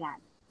about my dad.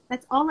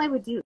 That's all I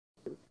would do.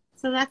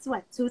 So that's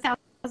what,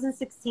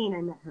 2016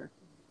 I met her.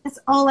 That's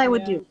all I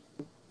would do,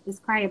 is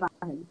cry about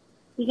him.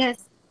 Because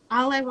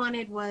all I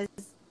wanted was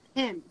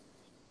him.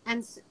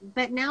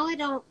 But now I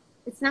don't,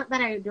 it's not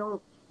that I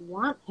don't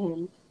want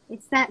him.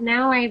 It's that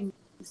now I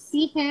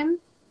see him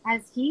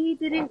as he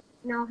didn't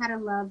know how to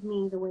love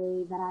me the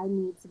way that I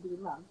need to be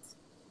loved.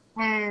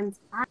 And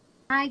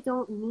I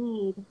don't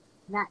need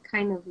that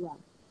kind of love.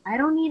 I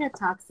don't need a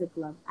toxic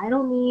love. I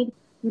don't need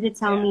you to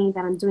tell me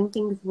that I'm doing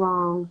things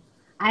wrong.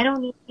 I don't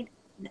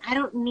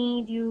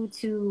need you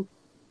to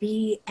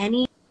be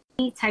any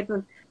type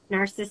of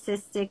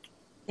narcissistic,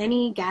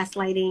 any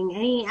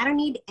gaslighting, I don't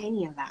need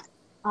any of that.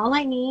 All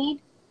I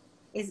need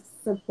is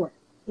support.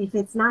 If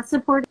it's not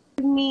supporting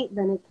me,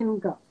 then it can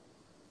go.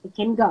 It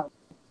can go.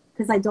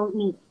 Because I don't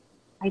need it.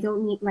 I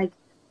don't need, like,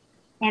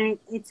 and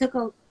it took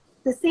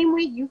the same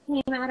way you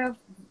came out of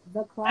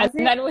the closet.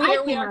 And then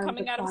here we are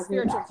coming out of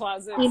spiritual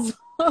closets.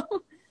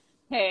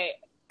 Hey,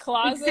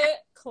 closets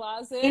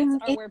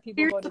are where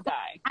people go to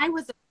die.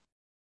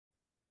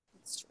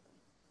 It's true.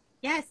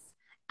 Yes,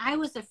 I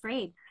was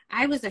afraid.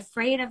 I was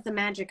afraid of the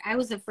magic. I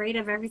was afraid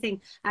of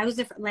everything. I was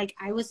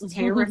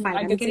terrified.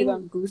 I'm getting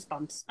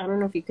goosebumps. I don't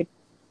know if you could.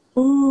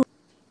 Ooh,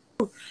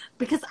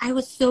 because I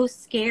was so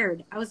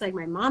scared. I was like,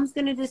 my mom's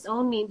gonna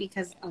disown me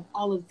because of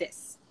all of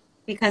this.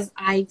 Because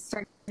I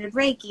started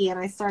Reiki and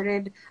I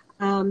started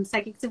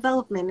psychic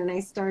development and I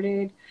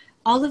started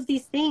all of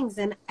these things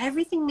and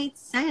everything made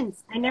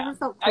sense. I never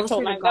felt closer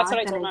to God. That's what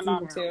I told my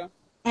mom too.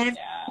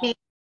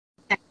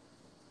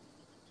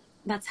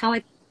 That's how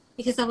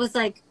because I was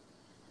like,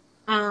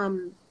 I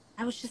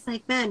was just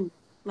like, man,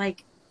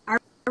 like our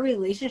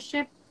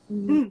relationship,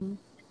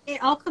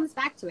 it all comes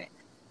back to it.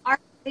 Our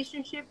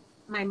relationship,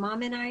 my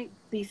mom and I,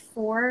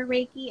 before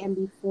Reiki and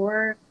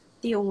before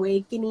the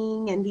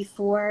awakening and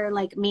before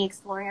like me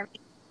exploring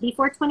everything,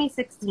 before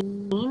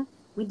 2016,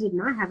 we did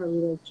not have a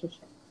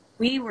relationship.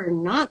 We were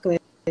not good.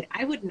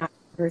 I would not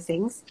tell her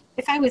things.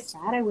 If I was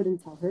sad, I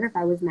wouldn't tell her. If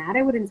I was mad,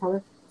 I wouldn't tell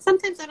her.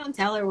 Sometimes I don't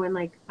tell her when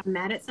like I'm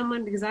mad at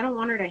someone because I don't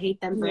want her to hate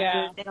them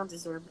forever if they don't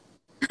deserve it.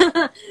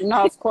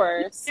 No, of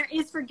course. There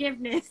is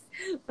forgiveness,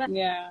 but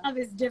love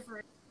is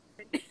different.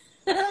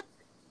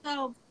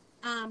 So,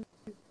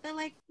 but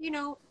like, you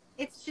know,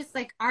 it's just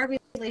like our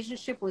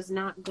relationship was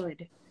not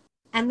good.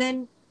 And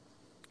then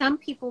some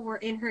people were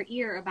in her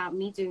ear about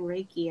me doing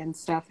Reiki and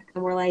stuff.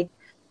 And we're like,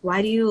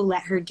 why do you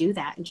let her do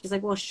that? And she's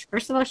like, well,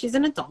 first of all, she's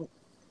an adult.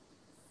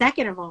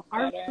 Second of all,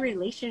 our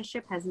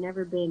relationship has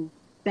never been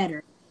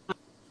better. I'm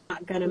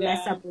not going to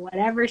mess up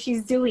whatever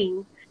she's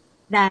doing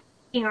that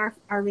making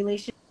our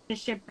relationship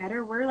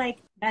better. We're like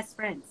best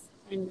friends.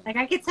 Like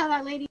I could tell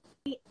that lady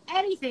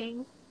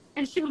anything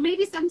and she'll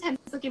maybe sometimes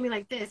look at me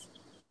like this.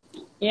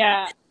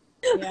 Yeah.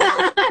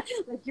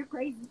 Like you're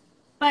crazy.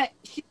 But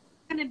she's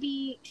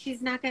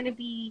not gonna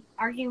be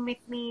arguing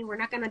with me. We're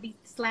not gonna be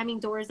slamming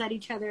doors at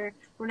each other.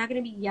 We're not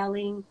gonna be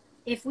yelling.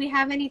 If we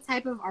have any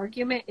type of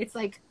argument, it's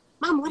like,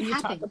 Mom, what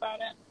happened? Talk about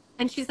it.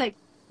 And she's like,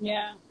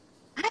 I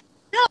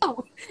don't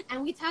know.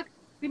 And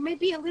we might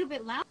be a little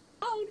bit loud,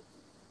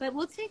 but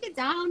we'll take it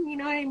down, you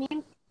know what I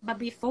mean? But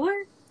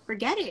before,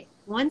 forget it.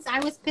 Once I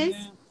was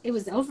pissed, it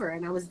was over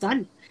and I was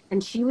done.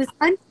 And she was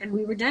done and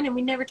we were done and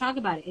we never talk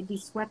about it. It'd be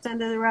swept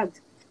under the rug.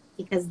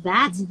 Because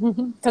that's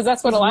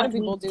what a lot of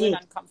people do in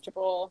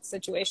uncomfortable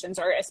situations,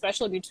 or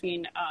especially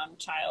between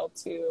child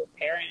to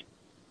parent.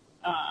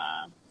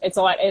 It's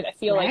a lot. I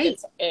feel like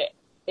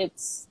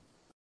it's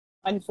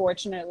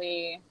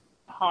unfortunately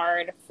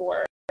hard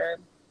for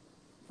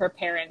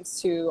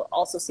parents to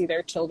also see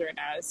their children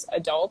as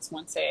adults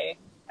once they,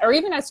 or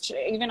even as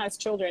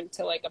children,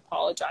 to like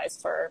apologize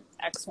for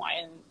X,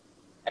 Y,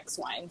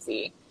 and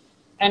Z.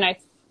 And I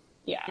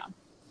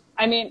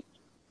mean,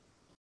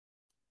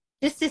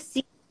 just to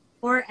see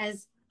or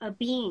as a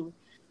being,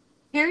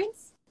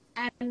 parents,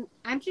 and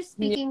I'm just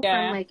speaking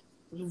from like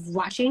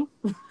watching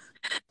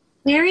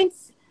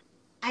parents.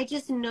 I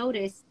just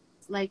noticed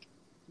like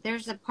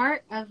there's a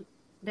part of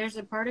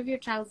your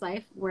child's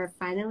life where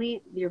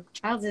finally your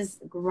child is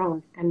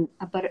grown and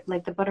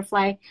like the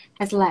butterfly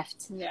has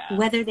left,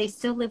 whether they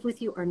still live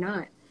with you or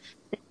not.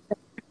 The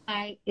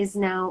butterfly is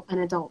now an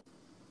adult,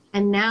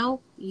 and now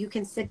you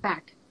can sit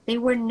back. They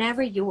were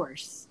never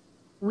yours.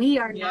 We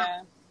are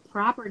not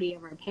property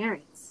of our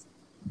parents.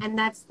 And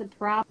that's the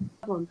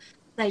problem.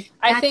 Like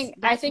I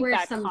think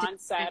that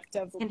concept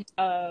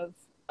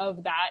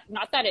of that,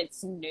 not that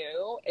it's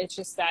new, it's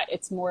just that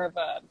it's more of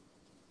a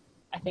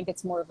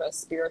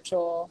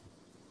spiritual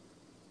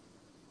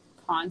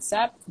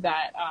concept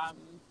that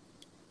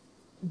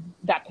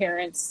that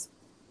parents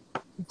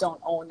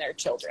don't own their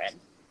children,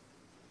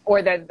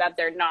 or that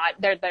they're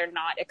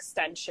not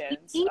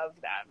extensions of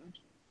them.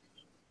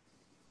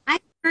 I've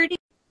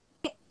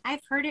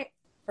heard it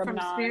from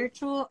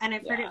spiritual, and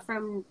I've heard it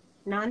from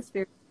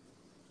non-spiritual.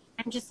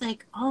 I'm just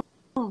like, oh,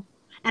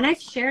 and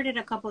I've shared it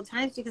a couple of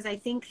times because I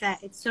think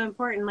that it's so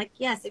important. Like,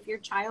 yes, if your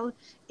child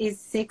is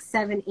 6,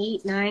 7,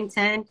 8, 9,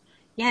 10,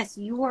 yes,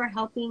 you are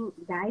helping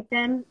guide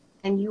them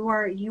and you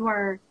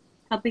are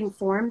helping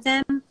form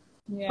them,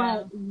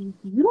 but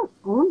you don't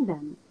own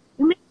them.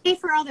 You may pay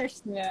for all their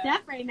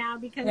stuff right now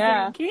because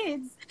they're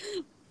kids,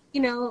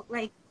 you know,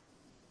 like,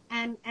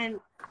 and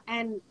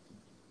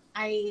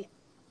I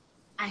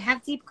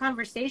have deep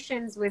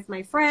conversations with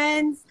my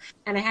friends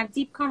and I have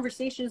deep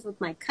conversations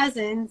with my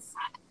cousins.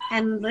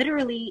 And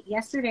literally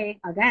yesterday,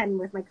 again,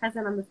 with my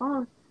cousin on the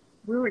phone,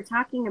 we were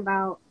talking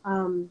about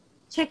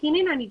checking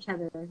in on each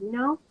other, you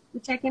know? We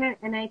check in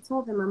and I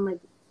told him, I'm like,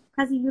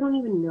 cousin, you don't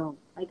even know.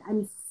 Like,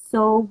 I'm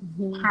so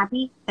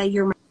happy that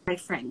you're my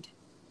friend.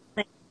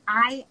 Like,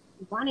 I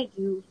wanted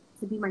you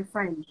to be my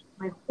friend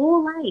my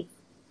whole life.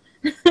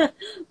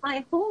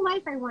 My whole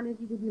life I wanted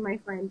you to be my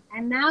friend,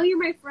 and now you're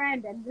my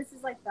friend, and this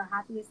is like the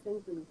happiest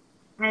thing for me.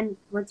 And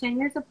we're 10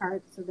 years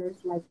apart, so there's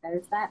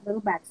that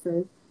little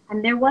backstory.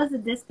 And there was a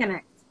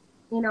disconnect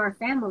in our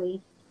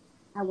family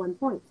at one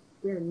point.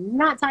 We're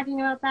not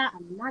talking about that.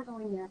 I'm not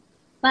going there.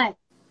 But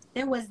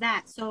there was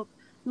that. So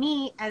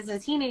me as a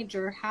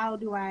teenager, how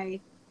do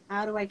I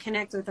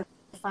connect with a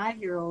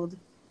 5-year-old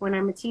when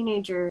I'm a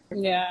teenager?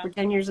 Yeah. We're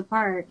 10 years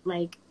apart.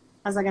 Like,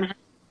 how's that gonna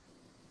happen?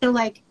 So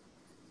like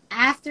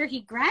after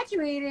he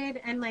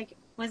graduated and like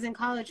was in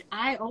college,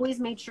 I always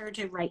made sure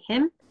to write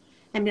him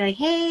and be like,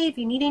 hey, if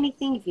you need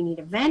anything, if you need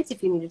events,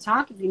 if you need to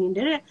talk, if you need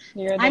to,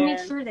 I made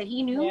sure that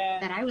he knew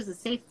that I was a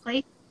safe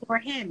place for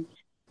him.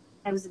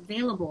 I was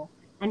available.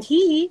 And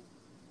he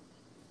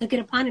took it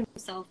upon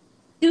himself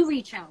to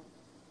reach out.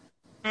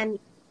 And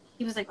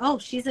he was like, oh,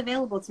 she's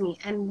available to me.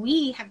 And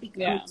we have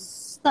become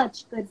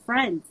such good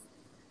friends.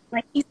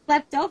 Like, he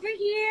slept over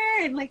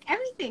here and like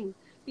everything.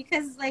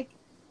 Because like,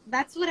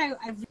 that's what I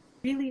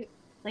really,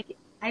 like,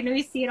 I know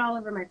you see it all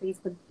over my face,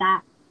 but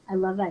I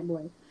love that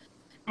boy.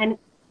 And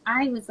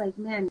I was like,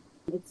 man,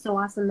 it's so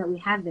awesome that we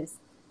have this.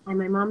 And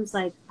my mom's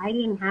like, I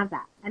didn't have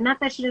that. And not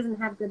that she doesn't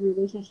have good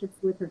relationships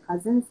with her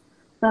cousins,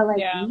 but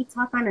like we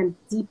talk on a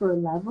deeper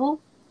level.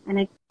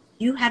 And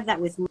you have that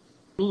with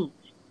me.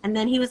 And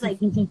then he was like,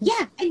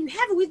 yeah, and you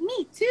have it with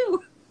me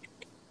too.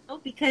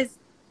 Because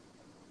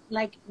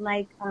like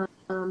it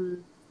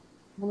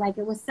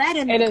was said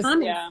in the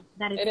comments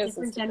that it's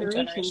different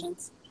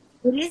generations.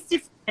 It is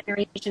different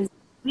generations.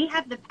 We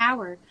have the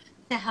power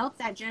to help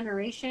that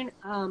generation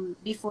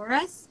before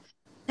us,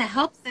 to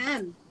help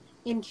them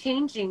in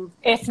changing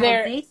if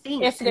they're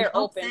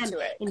open to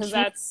it, because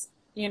that's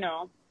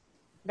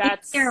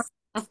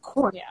of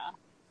course yeah.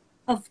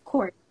 Of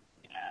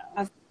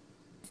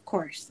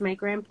course, my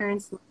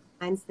grandparents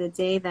lines the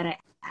day that I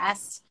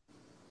asked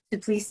to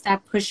please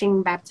stop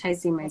pushing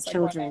baptizing my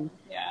children,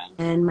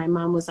 and my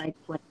mom was like,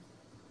 "What?"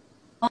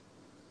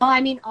 Well,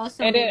 I mean,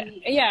 also and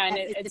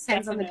it's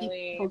depends on the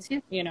people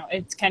too. You know,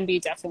 it can be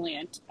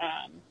definitely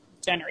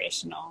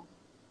generational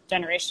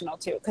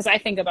too. Because I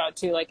think about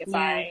too, like if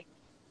I,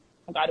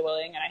 God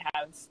willing, and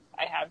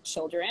I have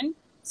children.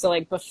 So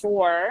like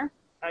before,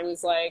 I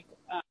was like,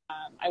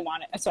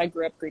 so I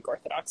grew up Greek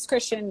Orthodox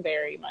Christian,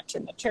 very much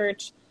in the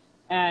church.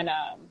 And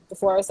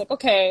before I was like,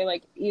 okay,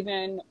 like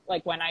even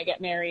like when I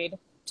get married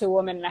to a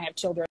woman and I have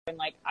children,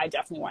 like I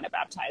definitely want to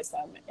baptize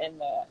them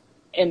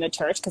in the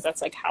church, because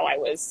that's how I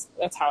was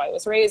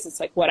raised. It's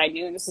like what I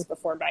knew, and this is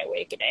before my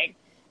awakening.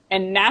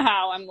 And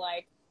now I'm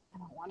like, I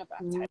don't want to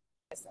baptize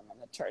them in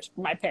the church.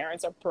 My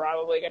parents are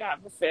probably gonna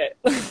have a fit.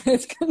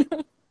 It's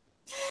gonna...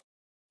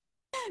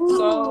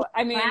 So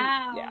I mean,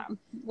 yeah,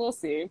 we'll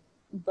see.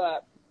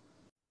 But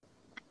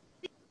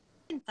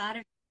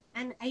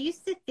and I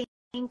used to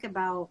think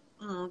about,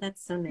 oh,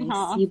 that's so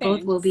nice. You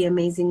both will be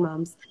amazing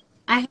moms.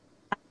 I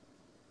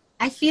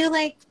feel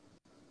like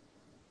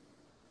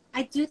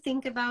I do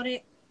think about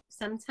it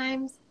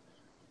sometimes.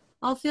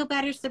 I'll feel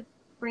better,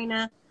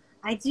 Sabrina.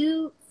 I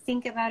do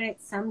think about it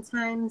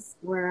sometimes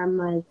where I'm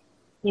like,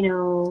 you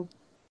know,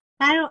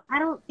 I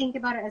don't think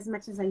about it as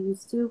much as I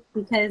used to,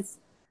 because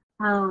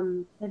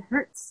it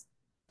hurts.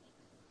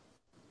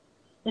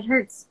 It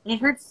hurts. It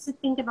hurts to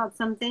think about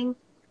something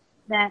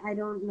that I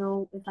don't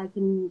know if I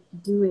can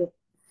do it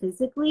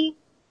physically.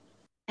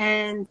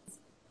 And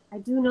I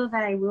do know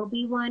that I will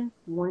be one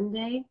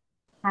day.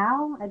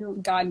 How? I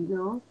don't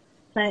know.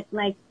 But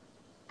like,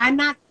 I'm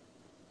not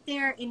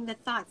there in the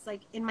thoughts.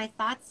 Like in my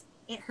thoughts,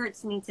 it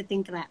hurts me to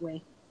think that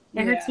way.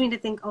 It hurts me to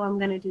think, oh, I'm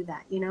going to do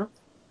that, you know?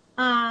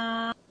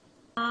 I'm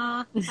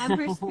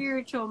her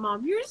spiritual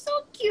mom. You're so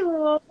cute.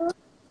 Oh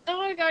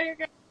my God, you're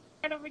going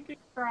to make me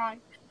cry.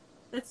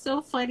 That's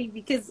so funny,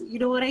 because you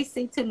know what I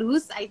say to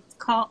Luz? I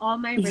call all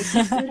my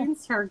Reiki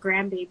students her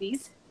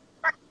grandbabies.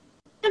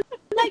 I'm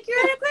like, you're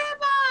a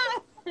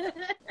grandma!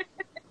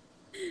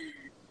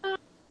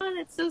 Oh,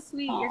 that's so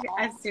sweet.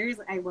 I'm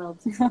seriously, I will.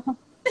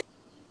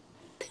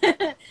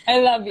 I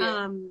love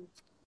you.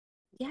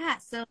 Yeah,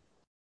 so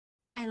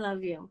I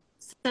love you.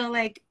 So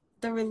like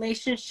the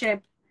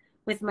relationship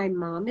with my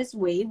mom is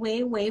way,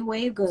 way, way,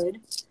 way good.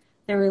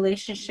 The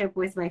relationship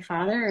with my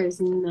father is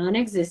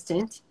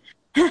non-existent.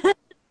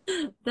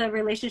 The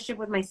relationship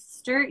with my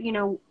sister, you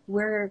know,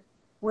 we're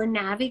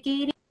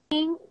navigating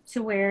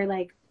to where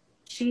like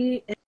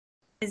she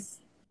is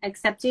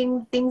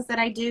accepting things that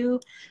I do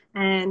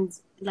and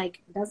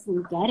like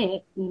doesn't get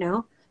it, you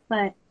know,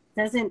 but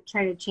doesn't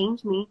try to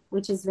change me,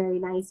 which is very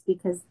nice,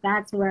 because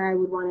that's where I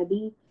would want to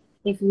be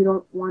if you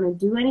don't want to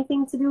do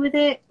anything to do with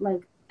it.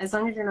 Like, as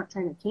long as you're not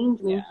trying to change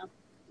me,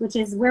 which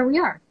is where we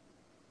are.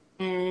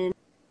 And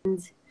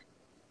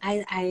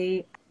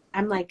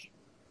I'm like,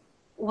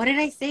 what did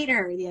I say to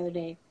her the other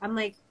day? I'm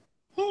like,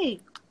 hey,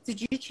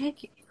 did you check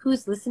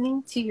who's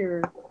listening to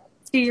your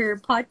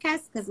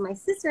podcast? Because my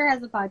sister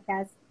has a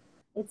podcast.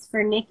 It's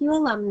for NICU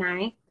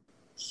alumni.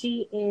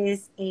 She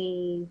is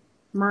a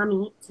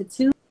mommy to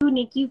 2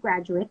 NICU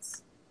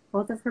graduates.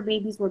 Both of her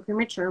babies were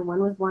premature. One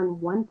was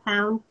 1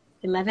 pound,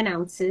 11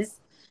 ounces.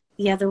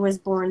 The other was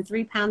born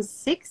 3 pounds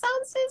 6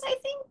 ounces, I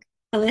think.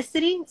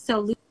 Felicity.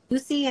 So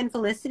Lucy and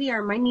Felicity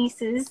are my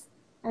nieces,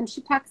 and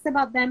she talks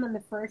about them in the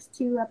first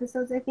 2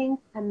 episodes, I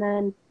think, and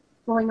then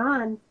going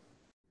on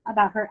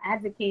about her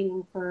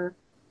advocating for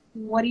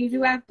what do you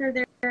do after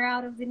they're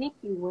out of the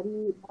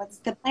NICU? What's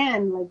the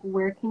plan? Like,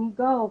 where can you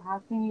go?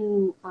 How can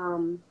you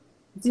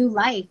do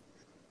life?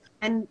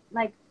 And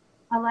like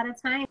a lot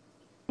of times,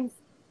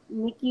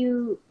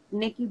 NICU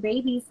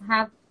babies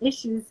have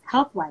issues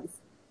health-wise.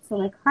 So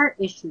like heart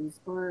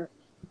issues or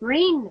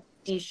brain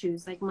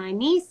issues. Like my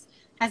niece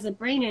has a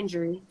brain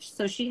injury,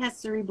 so she has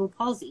cerebral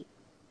palsy.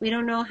 We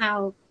don't know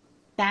how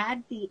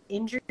bad the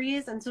injury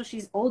is until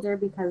she's older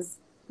because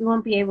we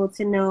won't be able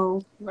to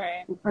know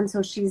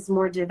until she's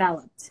more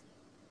developed.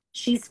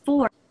 She's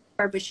 4,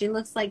 but she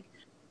looks like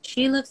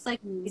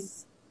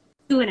she's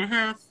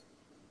 2.5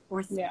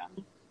 or 3,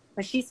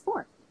 but she's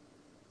 4.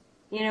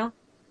 You know,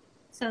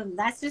 so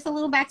that's just a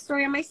little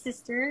backstory on my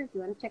sister. If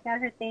you want to check out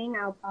her thing,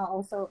 I'll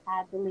also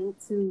add the link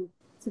to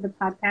the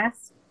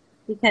podcast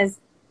because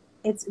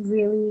it's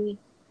really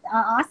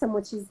awesome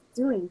what she's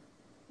doing.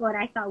 What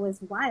I thought was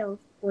wild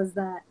was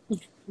that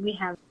we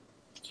have.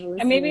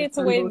 And maybe it's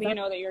a way, you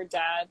know, that your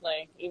dad,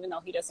 like, even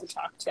though he doesn't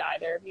talk to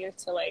either of you,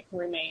 to like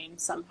remain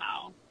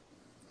somehow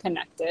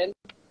connected.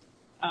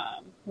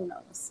 Who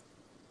knows?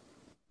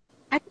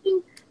 I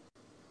mean,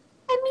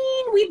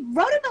 we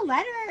wrote him a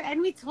letter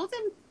and we told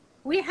him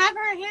we have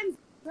our hands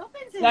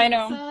open to him. I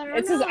know. So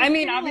it's his. I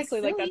mean,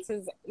 obviously, like that's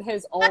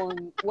his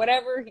own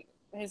whatever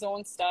his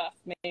own stuff.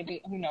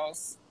 Maybe who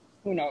knows?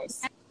 Who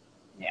knows?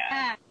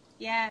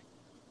 Yeah.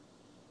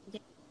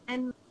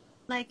 And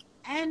like.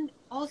 And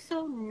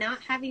also not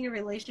having a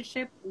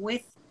relationship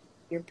with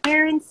your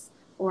parents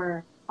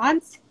or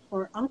aunt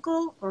or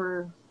uncle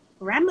or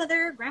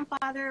grandmother,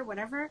 grandfather,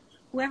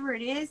 whoever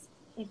it is,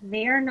 if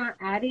they're not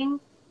adding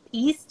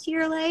peace to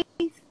your life,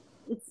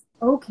 it's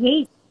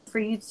okay for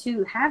you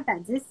to have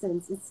that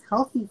distance. It's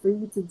healthy for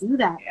you to do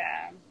that.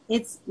 Yeah.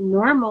 It's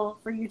normal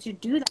for you to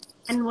do that.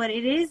 And what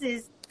it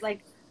is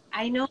like,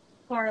 I know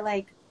for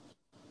like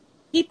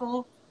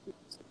people,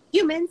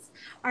 humans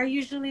are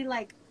usually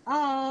like,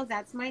 oh,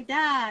 that's my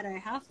dad, I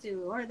have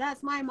to, or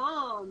that's my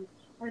mom,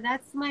 or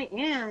that's my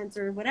aunt,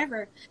 or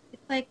whatever.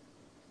 It's like,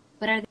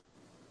 but are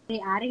they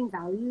adding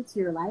value to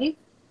your life?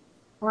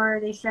 Or are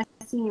they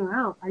stressing you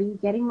out? Are you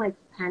getting like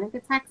panic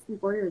attacks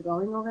before you're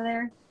going over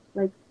there?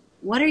 Like,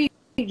 what are you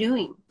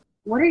doing?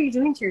 What are you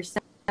doing to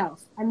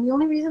yourself? And the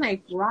only reason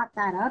I brought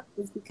that up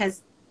is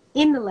because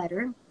in the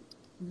letter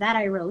that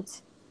I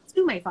wrote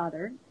to my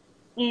father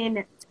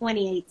in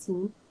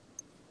 2018,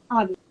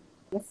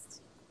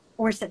 August,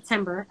 or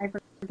September, I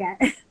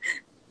forget.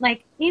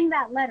 Like in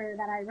that letter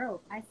that I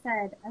wrote, I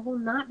said, I will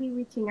not be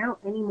reaching out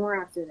anymore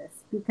after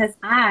this because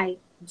I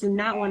do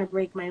not want to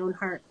break my own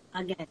heart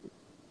again.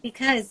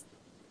 Because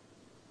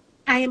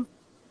I am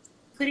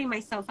putting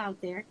myself out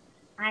there.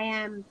 I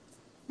am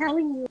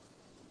telling you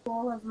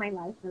all of my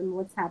life and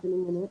what's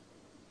happening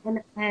in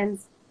it. And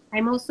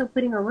I'm also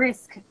putting a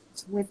risk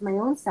with my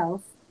own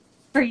self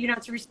for you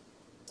not to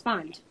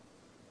respond,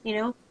 you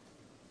know?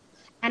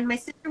 And my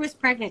sister was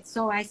pregnant,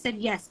 so I said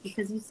yes,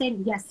 because you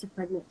said yes to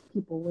pregnant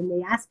people. When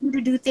they ask you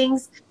to do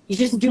things, you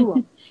just do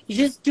them. You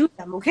just do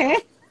them, okay?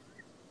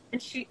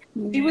 And she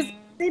was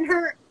in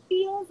her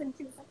feels, and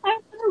she was like,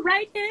 I'm going to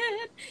write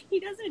him. He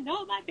doesn't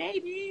know my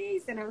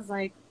babies. And I was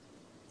like,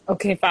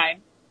 okay,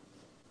 fine.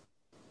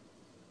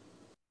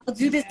 I'll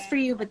do this for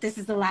you, but this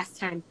is the last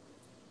time.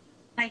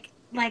 Like,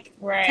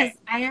 because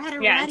I had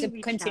already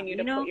to continue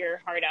to put your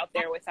heart out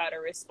there without a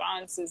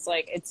response is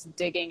like, it's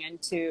digging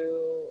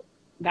into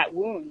that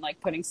wound,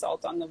 like putting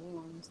salt on the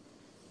wound.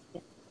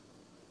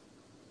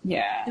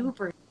 Yeah.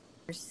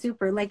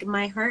 Super. Like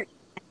my heart,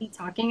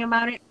 talking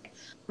about it,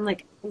 I'm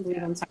like,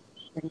 I'm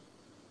sorry.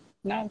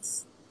 No,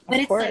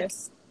 of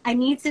course. Like, I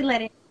need to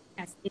let it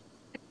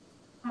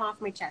come off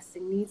my chest.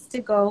 It needs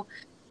to go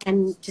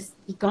and just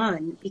be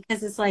gone,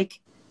 because it's like,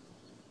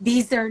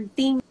 these are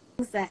things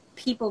that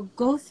people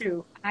go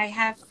through. I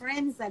have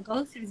friends that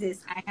go through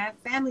this. I have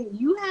family.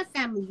 You have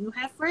family. You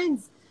have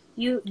friends.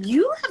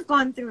 You have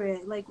gone through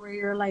it, like where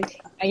you're like,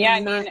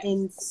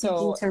 in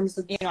terms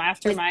of, you know,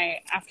 after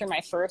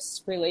my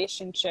first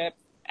relationship,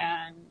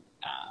 and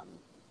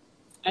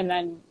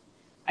then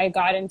I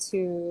got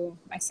into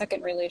my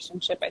second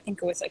relationship. I think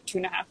it was like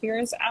 2.5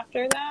 years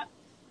after that,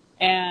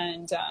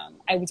 and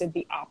I did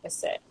the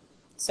opposite.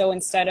 So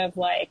instead of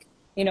like,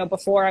 you know,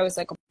 before I was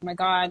like, oh my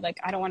God, like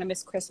I don't want to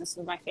miss Christmas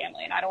with my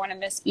family, and I don't want to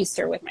miss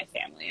Easter with my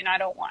family, and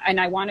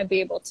I want to be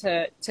able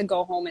to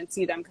go home and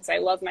see them because I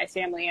love my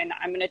family, and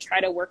I'm going to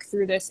try to work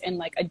through this in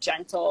like a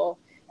gentle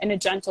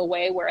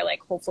way where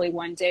like hopefully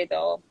one day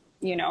they'll,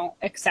 you know,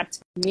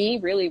 accept me.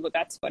 Really, but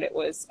that's what it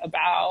was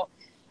about.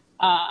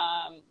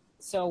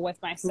 So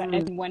with my son,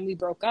 and when we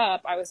broke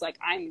up, I was like,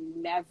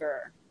 I'm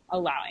never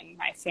allowing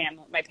my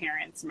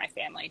parents and my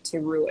family to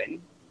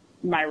ruin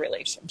my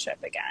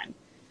relationship again.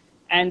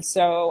 And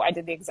so I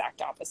did the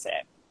exact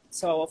opposite.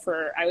 So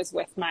I was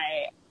with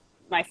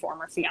my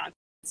former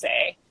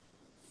fiance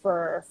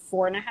for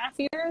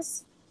 4.5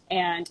 years,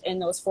 And in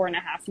those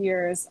 4.5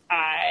 years,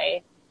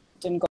 I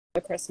didn't go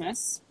to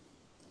Christmas.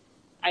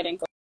 I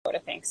didn't go to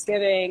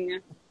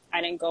Thanksgiving.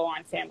 I didn't go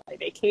on family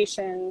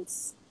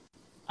vacations.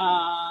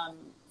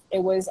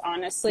 It was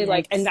honestly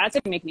like, and that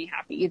didn't make me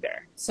happy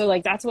either. So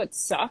like, that's what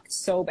sucked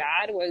so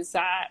bad, was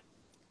that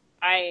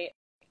I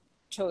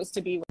chose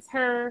to be with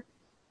her.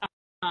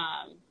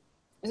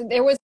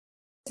 There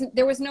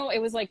was no, it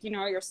was like, you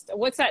know,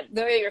 what's that,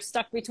 you're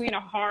stuck between a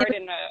hard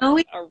and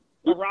a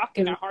rock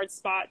and a hard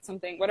spot,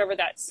 something, whatever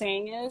that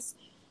saying is.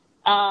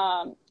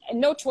 And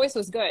no choice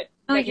was good.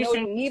 Like,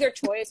 neither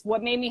choice.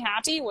 What made me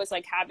happy was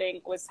like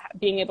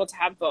being able to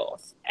have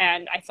both.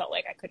 And I felt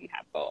like I couldn't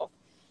have both.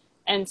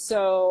 And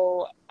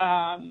so,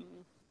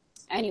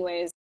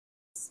 anyways,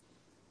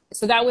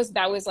 so that was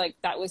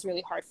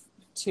really hard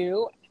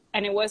too.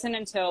 And it wasn't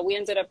until we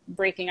ended up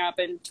breaking up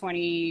in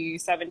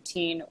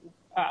 2017,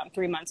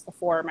 3 months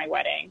before my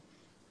wedding.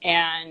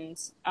 And,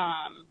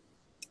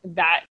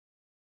 that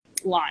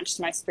launched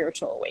my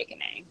spiritual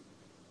awakening.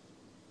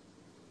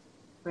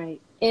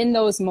 Right. In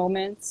those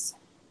moments,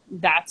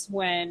 that's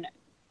when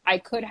I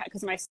could have,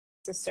 because my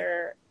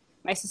sister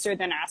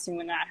then asked me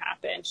when that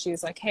happened. She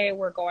was like, hey,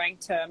 we're going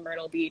to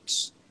Myrtle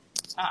Beach.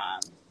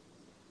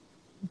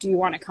 Do you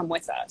want to come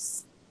with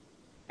us?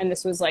 And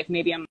this was like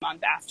maybe a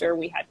month after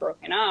we had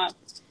broken up.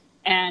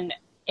 And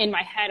in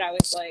my head, I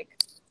was like,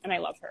 and I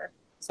love her.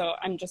 So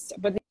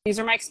but these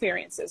are my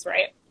experiences,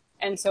 right?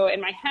 And so in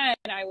my head,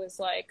 I was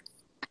like,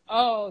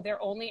 oh,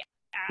 they're only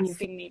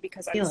asking me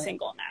because I'm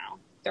single now.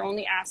 They're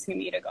only asking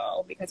me to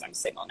go because I'm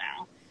single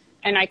now.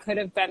 And I could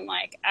have been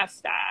like,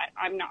 F that,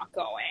 I'm not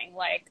going.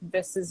 Like,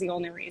 this is the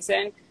only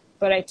reason.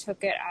 But I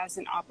took it as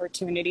an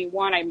opportunity.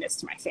 One, I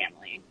missed my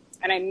family.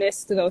 And I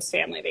missed those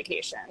family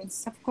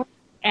vacations. Of course.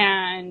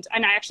 And I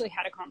actually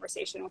had a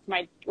conversation with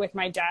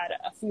my dad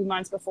a few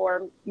months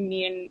before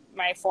me and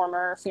my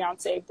former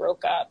fiance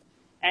broke up.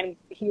 And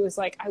he was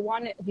like,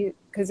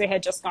 because they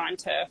had just gone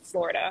to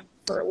Florida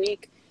for a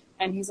week.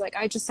 And he's like,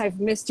 I've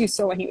missed you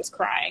so, and he was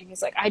crying.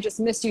 He's like, I just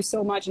missed you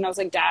so much. And I was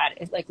like, Dad,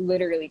 it like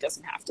literally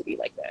doesn't have to be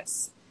like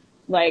this.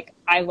 Like,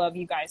 I love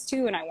you guys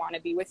too. And I want to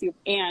be with you.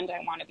 And I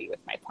want to be with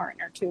my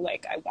partner too.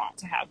 Like, I want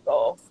to have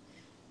both.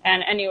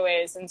 And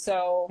anyways, and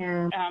so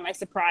I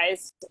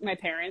surprised my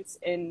parents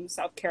in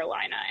South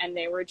Carolina, and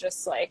they were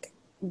just like,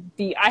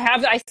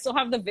 I still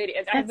have the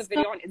video. I have the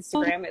video on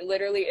Instagram. It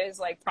literally is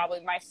like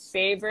probably my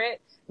favorite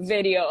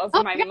video of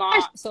my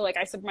mom. So like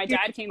I said, my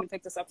dad came and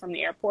picked us up from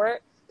the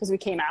airport, because we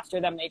came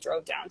after them. They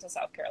drove down to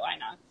South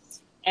Carolina.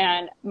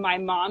 And my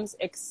mom's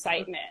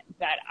excitement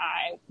that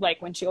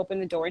when she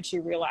opened the door and she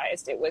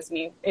realized it was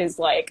me, is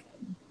like,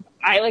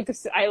 I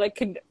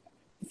could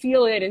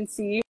feel it and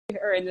see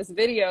her in this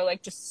video,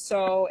 like just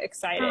so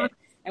excited.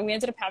 And we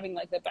ended up having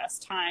like the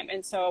best time.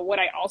 And so what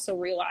I also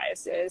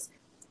realized is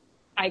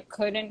I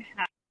couldn't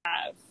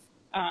have,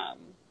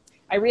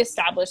 I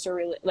reestablished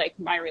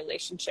my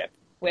relationship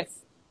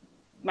with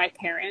my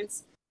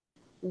parents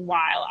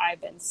while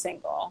I've been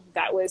single.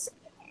 That was,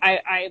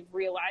 I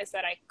realized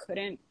that I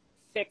couldn't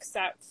fix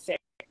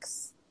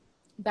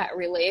that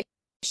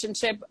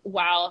relationship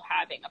while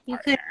having a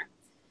partner.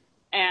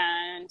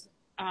 And,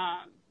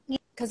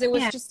 cause it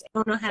was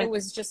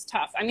just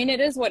tough. I mean, it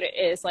is what it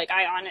is. Like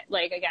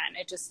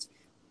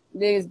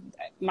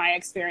my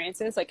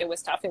experiences, like it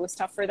was tough. It was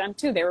tough for them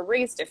too. They were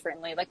raised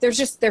differently. Like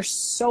there's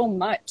so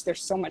much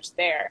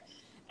there.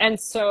 And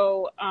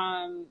so,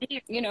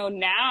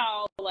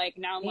 now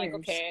I'm like,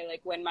 okay,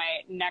 like when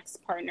my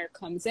next partner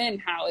comes in,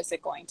 how is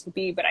it going to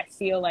be? But I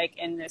feel like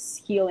in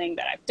this healing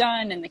that I've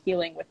done and the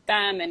healing with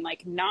them, and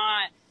like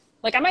not,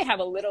 like I might have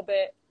a little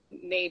bit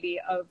maybe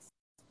of,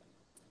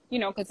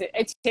 because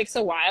it takes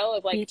a while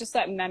of like just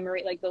that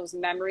memory, like those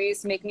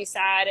memories make me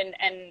sad.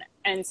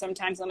 And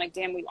sometimes I'm like,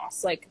 damn, we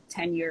lost like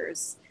 10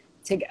 years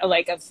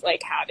of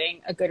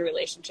having a good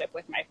relationship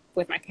with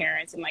my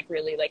parents and like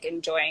really like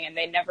enjoying. And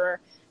they never,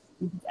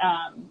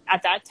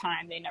 at that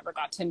time, they never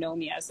got to know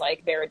me as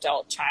like their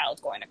adult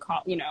child going to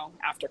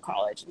after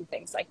college and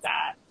things like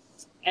that.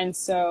 And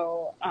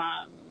so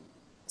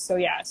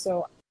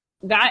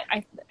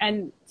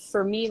and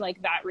for me,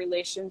 like that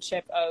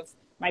relationship of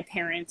my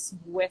parents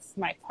with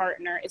my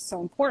partner is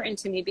so important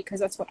to me, because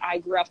that's what I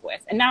grew up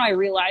with. And now I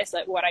realize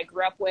that what I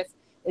grew up with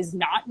is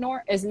not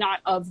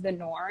of the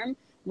norm.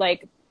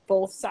 Like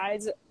both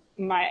sides of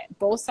my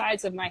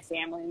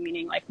family,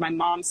 meaning like my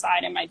mom's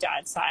side and my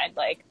dad's side,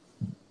 like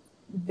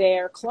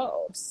they're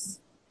close.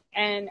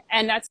 And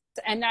that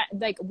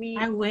like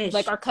I wish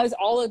like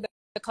all of the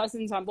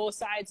cousins on both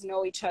sides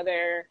know each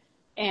other,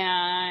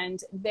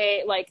 and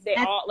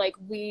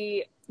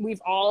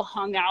we've all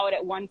hung out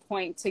at one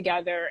point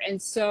together.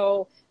 And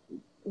so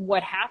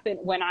what happened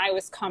when I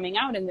was coming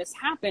out and this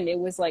happened, it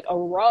was like a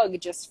rug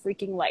just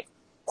freaking like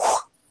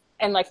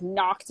and like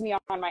knocked me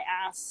on my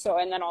ass. So,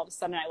 and then all of a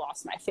sudden I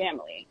lost my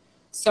family.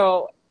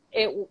 So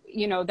it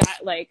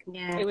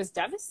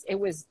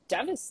was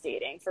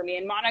devastating for me.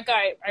 And Monica,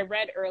 I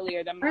read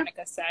earlier that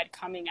Monica said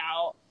coming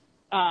out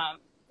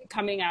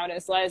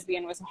as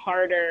lesbian was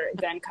harder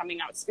than coming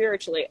out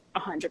spiritually.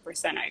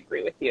 100%. I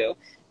agree with you.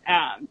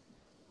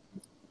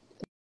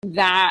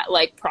 that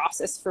like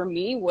process for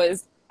me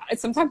was,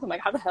 sometimes I'm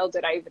like, how the hell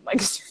did I even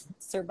like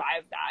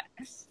survive that?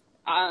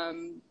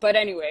 But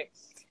anyway,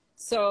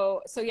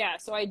 so yeah,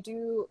 so I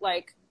do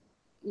like,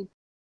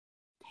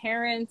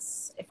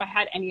 parents, if I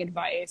had any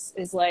advice,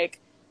 is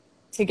like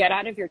to get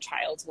out of your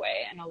child's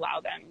way and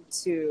allow them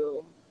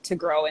to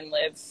grow and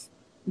live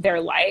their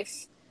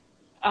life.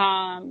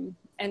 And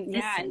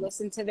yeah, and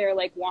listen to their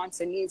like wants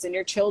and needs. And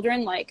your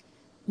children, like,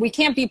 we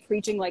can't be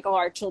preaching like, oh,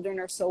 our children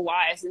are so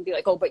wise, and be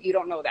like, oh, but you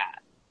don't know that.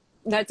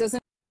 That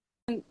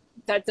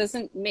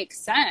doesn't make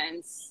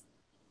sense.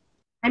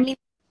 I mean,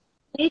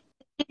 the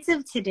kids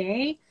of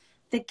today,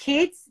 the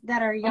kids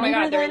that are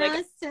younger than like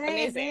us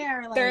today,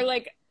 amazing. They're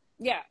like,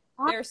 yeah,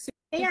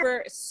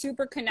 they're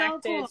super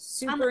connected, so cool.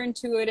 Super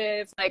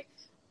intuitive. Like,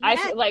 yes. I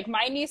feel like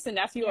my niece and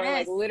nephew are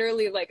like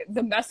literally like,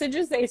 the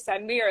messages they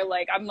send me are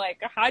like, I'm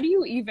like, how do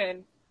you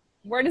even,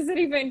 where does it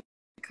even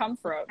come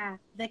from? Yeah.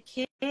 The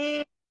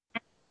kids,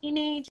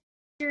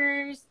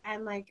 teenagers,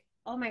 and like,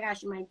 oh my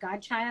gosh, my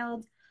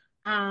godchild,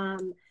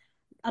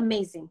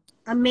 amazing.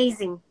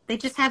 They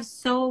just have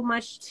so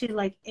much to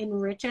like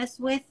enrich us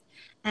with,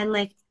 and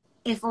like,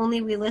 if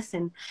only we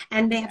listen.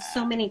 And they have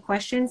so many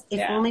questions.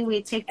 If only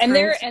we take time.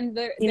 And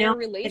their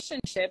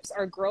relationships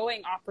are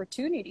growing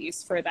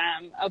opportunities for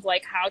them of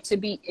like how to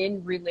be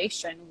in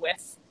relation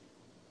with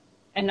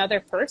another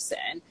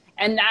person.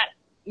 And that,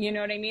 you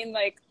know what I mean?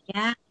 Like,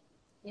 yeah.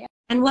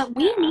 And what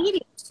we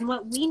needed. It's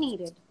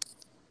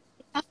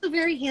also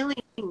very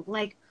healing.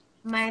 Like,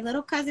 my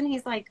little cousin,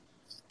 he's like,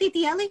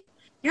 Titi Ellie,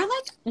 you're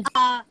like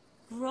a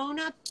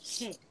grown-up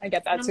kid. I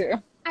get that too.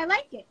 I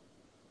like it.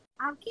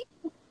 I'll keep.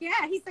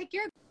 Yeah, he's like,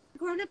 you're a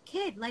grown-up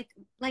kid, like,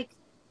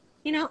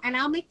 you know. And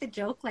I'll make the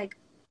joke like,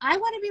 I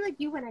want to be like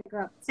you when I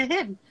grow up, to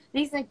him. And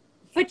he's like,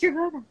 but you're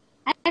grown up.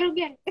 I don't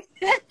get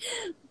it.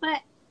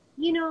 But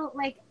you know,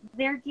 like,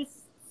 they're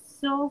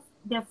filled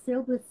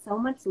with so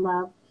much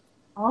love.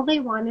 All they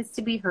want is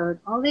to be heard.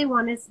 All they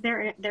want is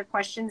their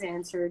questions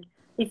answered,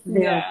 if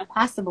they're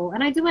possible.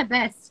 And I do my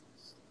best.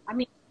 I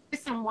mean,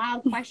 there's some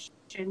wild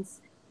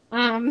questions.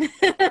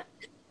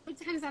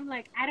 Sometimes I'm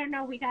like, I don't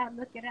know. We gotta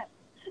look it up.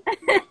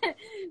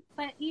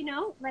 But you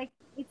know, like,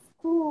 it's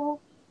cool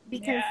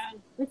because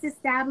it's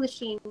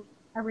establishing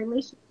a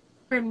relationship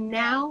from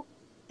now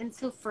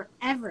until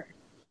forever.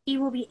 He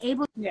will be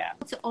able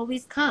to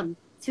always come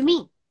to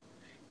me.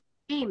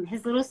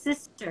 His little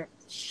sister,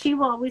 she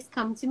will always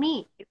come to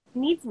me if he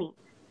needs me.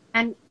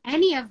 And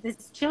any of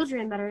these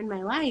children that are in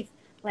my life,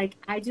 like,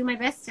 I do my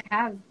best to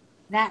have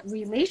that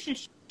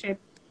relationship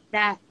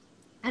that,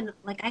 and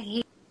like, I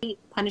hate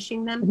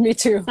punishing them. Me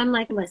too. So I'm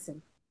like,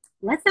 listen,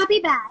 let's not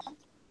be bad.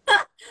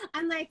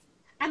 I'm like,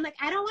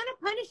 I don't want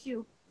to punish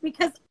you,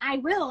 because I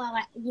will.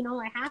 You know,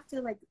 I have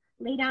to like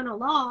lay down a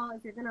law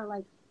if you're gonna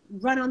like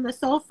run on the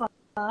sofa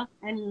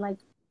and like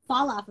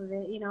fall off of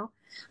it. You know,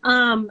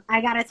 I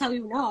gotta tell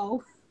you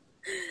no.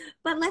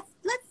 But let's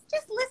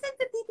just listen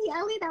to Titi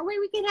Ellie. That way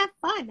we can have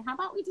fun. How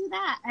about we do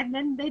that? And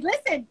then they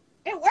listen.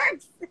 It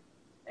works.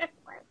 It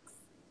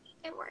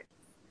works.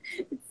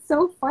 It's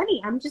so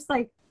funny. I'm just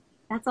like,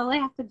 that's all I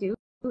have to do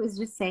is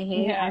just say,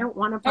 hey, I don't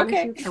want to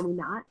punish you. Can we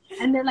not?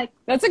 And they're like,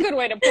 that's a good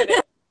way to put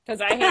it.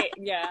 Because I hate,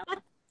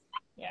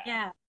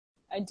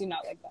 I do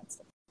not like that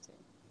stuff too.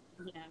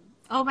 Yeah.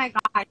 Oh my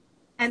God.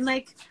 And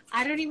like,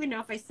 I don't even know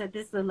if I said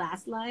this the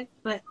last live,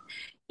 but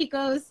he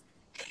goes,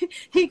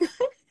 he comes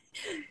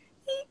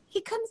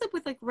up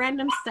with like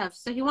random stuff.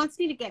 So he wants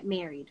me to get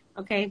married.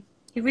 Okay.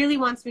 He really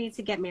wants me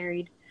to get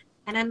married.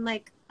 And I'm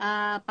like,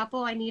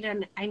 Papo, I need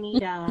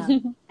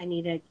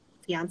a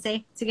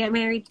fiance to get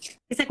married.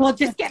 He's like, well,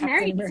 just get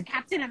married to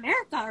Captain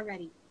America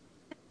already.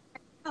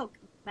 Oh,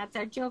 that's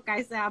our joke.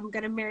 I said, I'm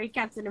going to marry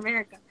Captain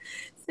America.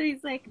 So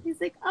he's like,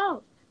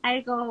 oh, I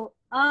go,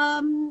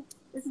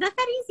 it's not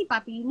that easy,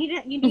 Papi. You need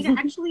to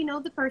actually know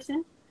the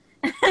person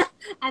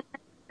and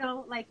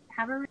so like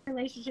have a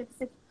relationship. It's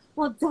like,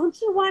 well, don't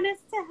you want us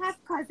to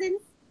have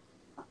cousins?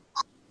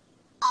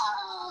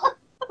 Oh,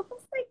 I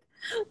was like,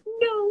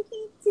 no,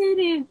 he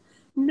didn't.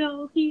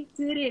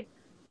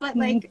 But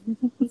like,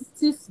 he's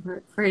too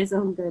smart for his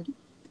own good.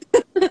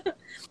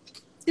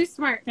 Too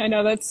smart. I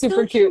know, that's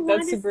super cute.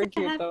 That's super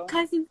cute though.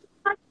 Cousins?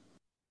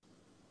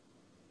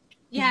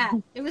 Yeah,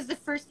 it was the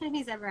first time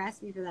he's ever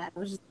asked me for that. I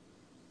was just,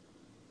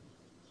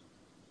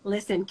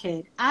 listen,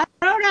 kid, I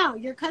don't know.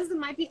 Your cousin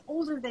might be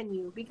older than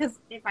you, because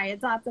if I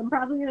adopt, I'm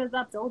probably going to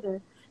adopt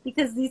older,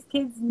 because these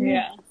kids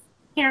need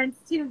parents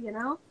too, you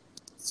know?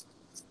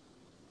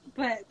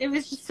 But it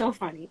was just so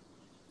funny.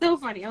 So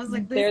funny. I was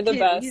like, they're the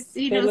best.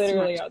 They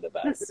literally are the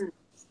best.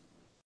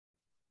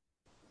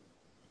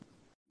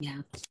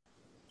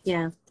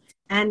 Yeah.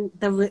 And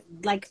the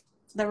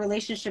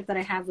relationship that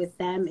I have with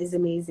them is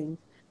amazing.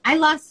 I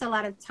lost a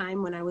lot of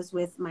time when I was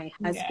with my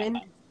husband,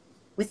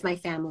 with my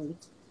family,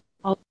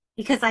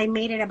 because I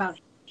made it about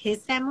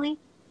his family,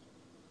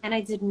 and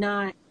I did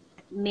not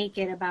make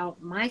it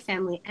about my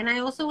family. And I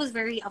also was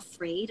very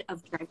afraid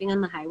of driving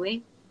on the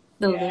highway,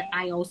 so that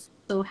I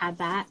also had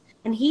that.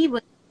 And he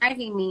was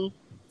driving me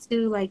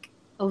to like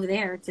over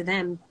there to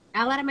them.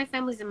 A lot of my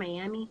family's in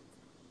Miami,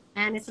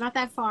 and it's not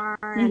that far,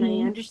 and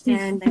I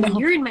understand. No.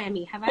 You're in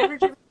Miami. Have I ever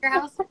driven to your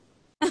house?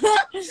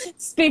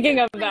 Speaking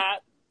of that,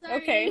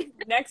 Sorry. okay,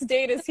 next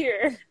date is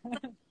here.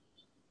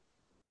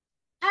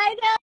 I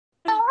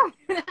know.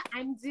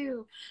 I'm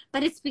due.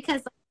 But it's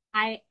because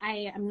I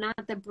am not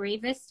the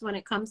bravest when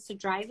it comes to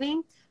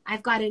driving.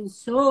 I've gotten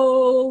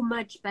so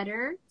much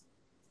better.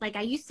 Like,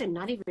 I used to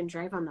not even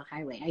drive on the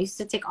highway. I used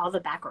to take all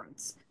the back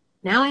roads.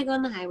 Now I go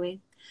on the highway.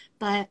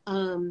 But,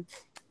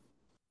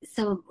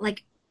 so,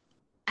 like,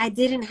 I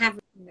didn't have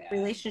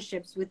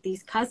relationships with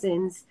these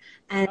cousins.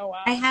 And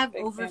I have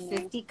over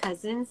 50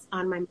 cousins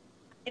on my,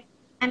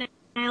 and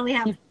I only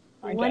have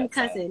one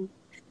cousin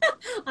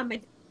on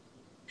my.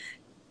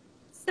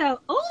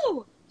 So,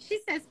 oh, she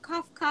says,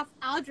 cough, cough,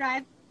 I'll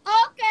drive.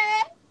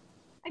 Okay.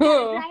 I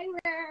got a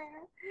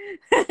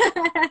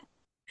driver.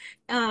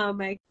 Oh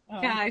my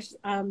gosh.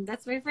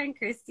 That's my friend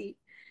Christy.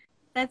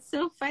 That's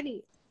so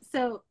funny.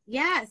 So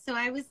yeah, so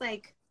I was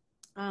like,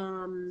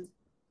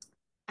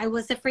 I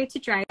was afraid to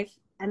drive.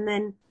 And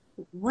then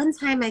one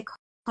time I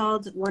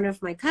called one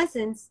of my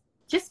cousins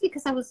just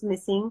because I was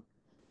missing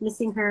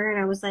her. And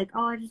I was like,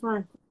 oh, I just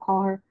want to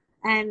call her.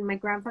 And my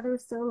grandfather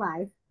was still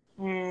alive.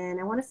 And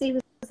I want to say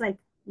it was like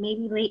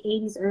maybe late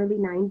 80s, early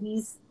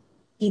 90s.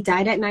 He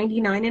died at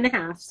 99 and a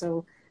half.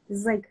 So this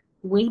is like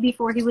way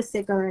before he was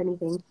sick or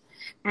anything.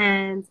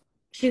 And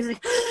she was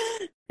like,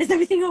 is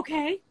everything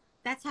okay?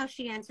 That's how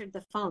she answered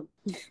the phone.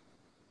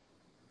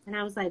 And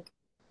I was like,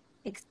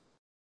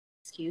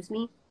 excuse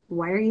me?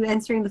 Why are you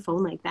answering the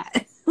phone like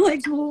that?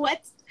 Like,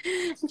 what?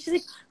 And she's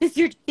like, is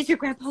your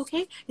grandpa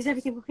okay? Is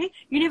everything okay?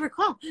 You never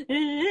call.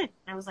 And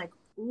I was like,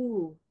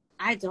 ooh,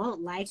 I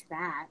don't like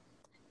that.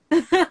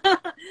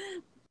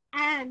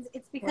 And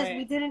it's because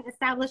we didn't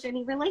establish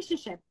any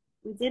relationship.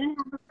 We didn't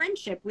have a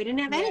friendship. We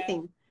didn't have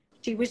anything.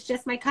 She was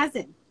just my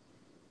cousin.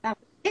 That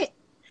was it.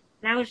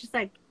 And I was just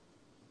like,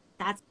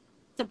 that's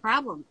the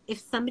problem. If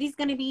somebody's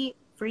going to be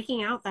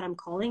freaking out that I'm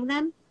calling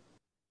them,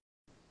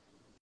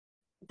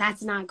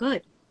 that's not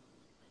good.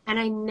 And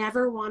I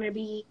never want to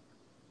be,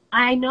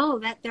 I know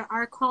that there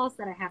are calls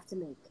that I have to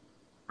make.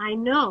 I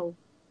know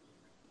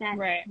that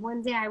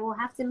one day I will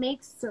have to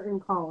make certain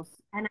calls.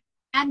 And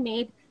I had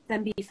made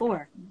them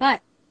before,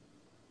 but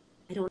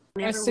I don't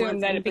ever assume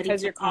that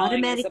because you're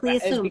calling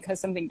is because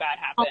something bad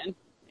happened.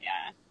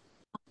 Yeah.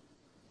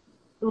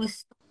 It was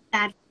so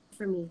sad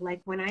for me.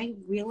 Like when I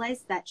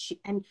realized that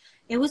and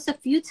it was a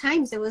few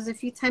times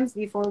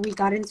before we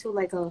got into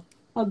like a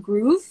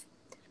groove,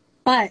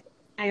 but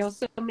I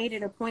also made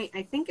it a point.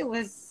 I think it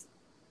was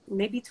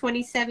maybe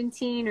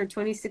 2017 or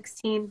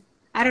 2016.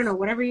 I don't know,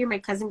 whatever year my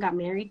cousin got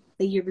married,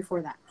 the year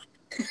before that.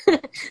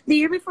 The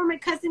year before my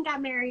cousin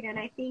got married, and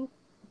I think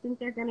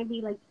they're going to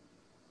be like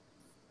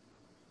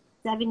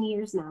 7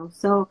 years now.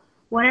 So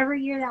whatever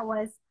year that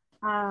was,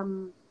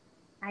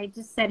 I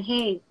just said,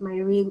 hey, my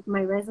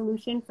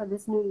resolution for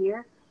this new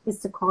year is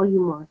to call you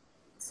more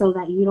so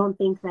that you don't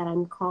think that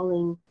I'm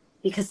calling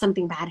because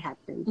something bad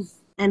happened.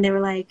 And they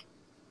were like,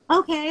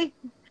 okay.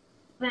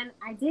 Then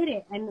I did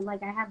it. And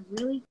like, I have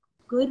really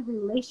good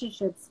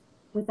relationships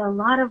with a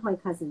lot of my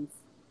cousins.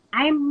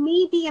 I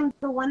maybe am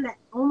the one that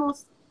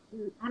almost,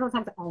 I don't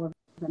talk to all of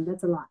them.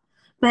 That's a lot.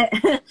 But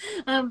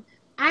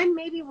I'm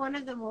maybe one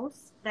of the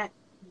most that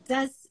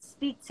does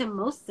speak to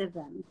most of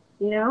them,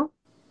 you know?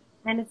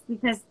 And it's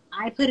because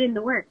I put in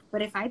the work.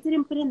 But if I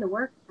didn't put in the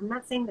work, I'm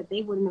not saying that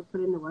they wouldn't have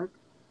put in the work,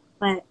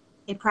 but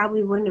it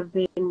probably wouldn't have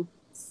been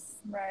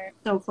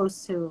so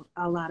close to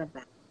a lot of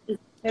them.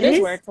 It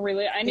is work,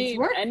 really. Any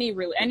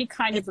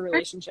kind of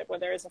relationship,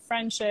 whether it's a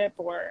friendship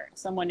or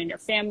someone in your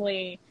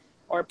family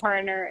or a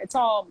partner, it's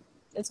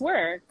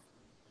work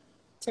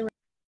to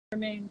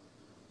remain.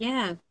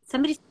 Yeah.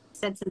 Somebody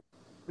said something.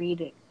 Read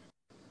it.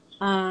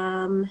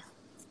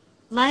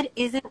 Blood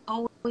isn't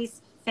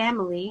always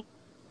family.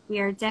 We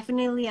are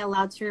definitely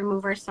allowed to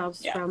remove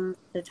ourselves from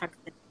the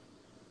toxic.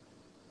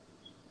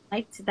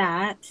 Liked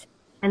that.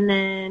 And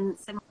then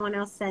someone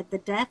else said the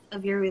death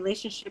of your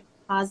relationship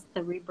caused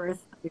the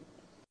rebirth of your.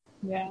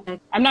 Yeah.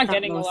 I'm not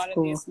getting a lot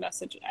of these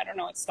messages. I don't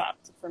know. It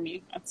stopped for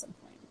me at some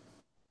point.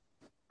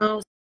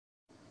 Oh,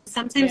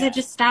 sometimes it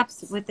just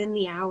stops within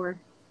the hour.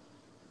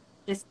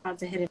 Just about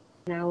to hit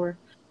an hour.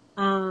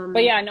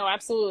 But yeah, no,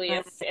 absolutely.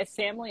 If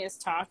family is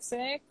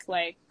toxic,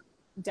 like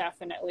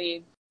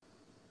definitely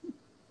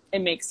it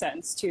makes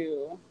sense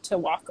to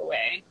walk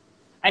away.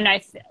 And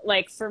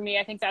like for me,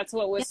 I think that's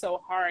what was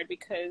so hard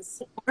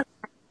because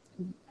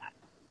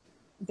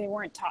they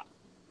weren't taught.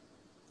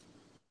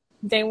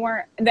 They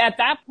weren't at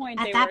that point.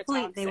 They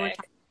were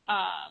toxic.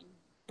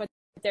 But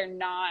they're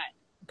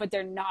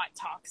not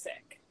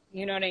toxic.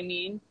 You know what I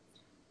mean?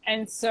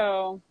 And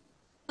so,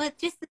 but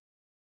just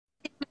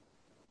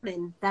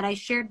that I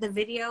shared the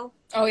video.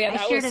 Oh yeah,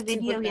 I shared a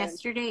video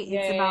yesterday.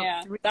 It's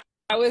about 3.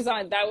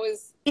 That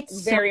was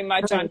very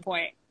much on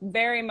point.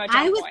 Very much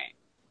on point.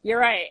 You're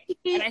right.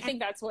 And I think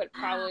that's what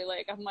probably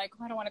like, I'm like,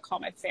 oh, I don't want to call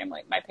my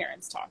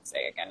parents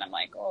toxic. And I'm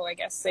like, oh, I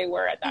guess they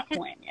were at that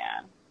point.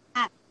 Yeah.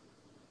 At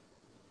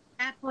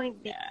that point,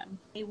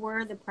 they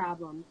were the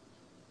problem.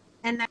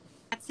 And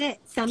that's that's it.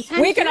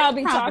 Sometimes we can all the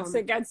be problem,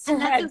 toxic at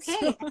and that's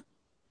Threads.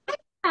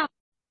 okay.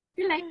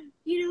 You're like,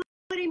 you know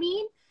what I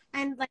mean?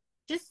 And like,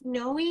 just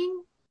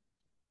knowing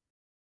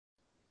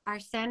our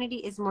sanity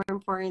is more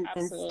important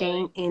than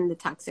staying in the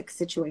toxic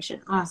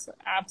situation.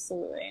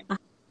 Absolutely. 100%.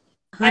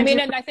 I mean,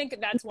 and I think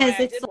that's why I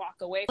did It's walk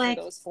away like,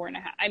 for those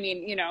 4.5. I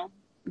mean, you know,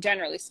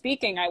 generally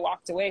speaking, I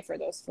walked away for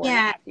those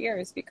 4.5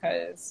 years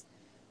because,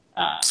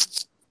 yeah,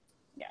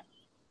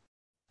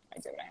 I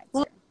did what I had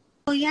to.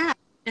 Well, yeah,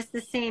 just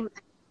the same.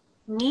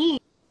 Me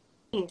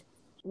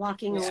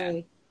walking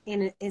away,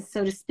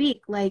 so to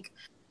speak, like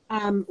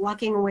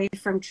walking away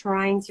from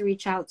trying to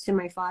reach out to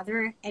my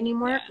father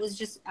anymore was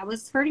just, I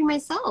was hurting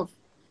myself.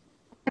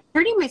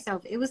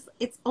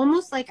 It's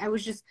almost like I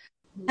was just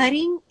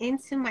cutting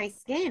into my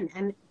skin,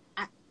 and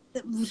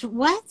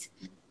what?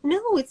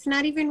 No, it's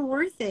not even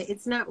worth it.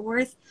 It's not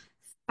worth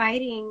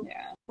fighting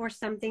for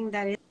something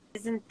that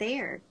isn't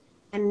there.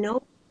 And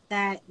know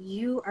that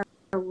you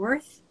are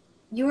worth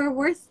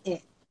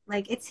it.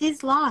 Like, it's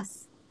his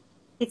loss.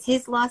 It's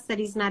his loss that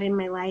he's not in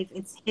my life.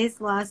 It's his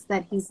loss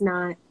that he's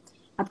not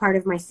a part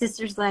of my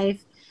sister's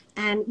life.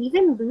 And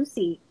even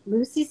Lucy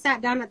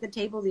sat down at the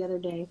table the other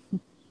day.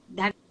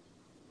 That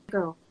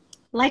girl,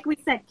 like we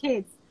said,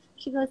 kids.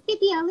 She goes,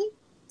 "Baby Ellie,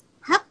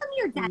 how come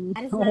your dad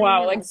is not in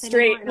your like life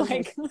straight, anymore?"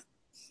 like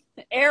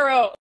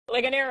arrow,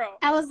 like an arrow.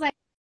 I was like,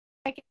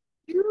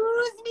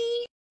 excuse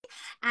me?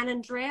 And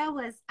Andrea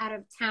was out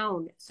of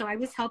town, so I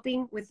was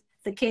helping with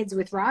the kids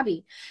with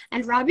Robbie,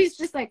 and Robbie's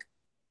just like,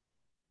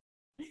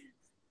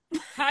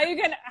 how you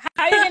gonna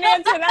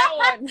answer that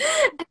one?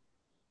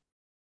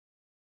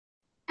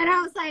 And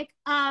I was like,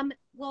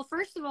 well,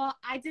 first of all,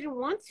 I didn't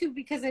want to,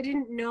 because I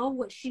didn't know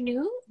what she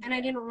knew, and I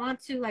didn't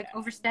want to like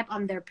overstep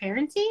on their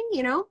parenting,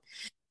 you know?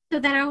 So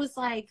then I was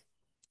like,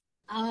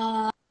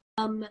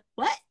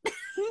 what?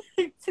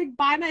 To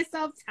buy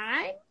myself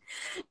time?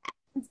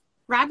 And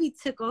Robbie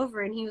took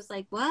over, and he was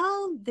like,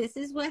 well, this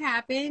is what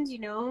happened, you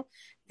know?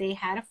 They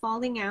had a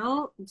falling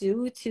out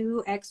due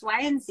to X,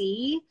 Y, and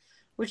Z,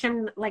 which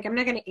I'm not going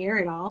to air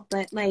it all,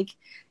 but like,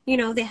 you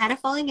know, they had a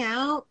falling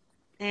out,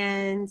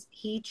 and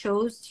he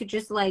chose to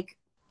just like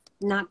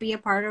not be a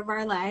part of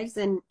our lives,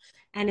 and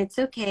it's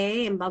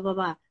okay, and blah, blah,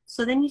 blah.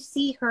 So then you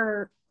see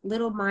her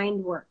little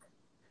mind work,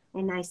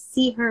 and I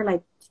see her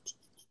like,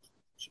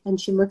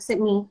 and she looks at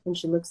me and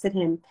she looks at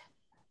him,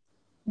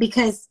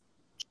 because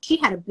she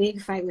had a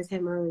big fight with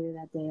him earlier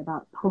that day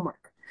about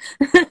homework.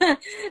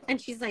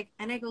 And she's like,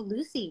 and I go,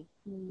 Lucy,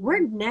 we're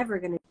never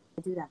going to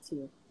do that to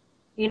you.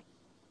 You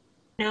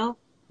know,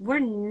 we're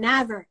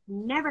never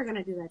going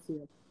to do that to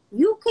you.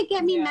 You could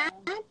get me mad,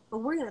 but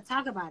we're going to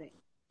talk about it.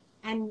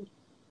 And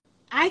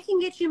I can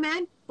get you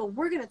mad, but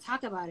we're going to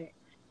talk about it.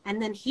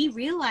 And then he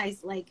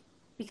realized, like,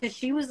 because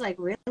she was like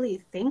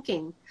really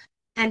thinking,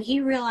 and he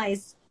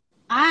realized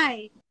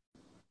I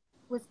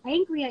was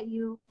angry at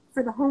you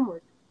for the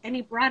homework. And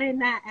he brought in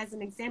that as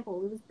an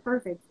example. It was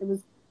perfect.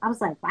 I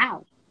was like,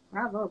 wow,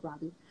 bravo,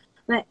 Robbie.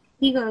 But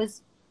he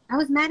goes, I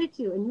was mad at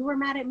you, and you were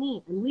mad at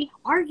me, and we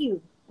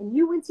argued, and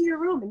you went to your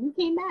room, and you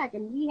came back,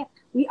 and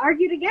we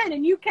argued again,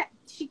 and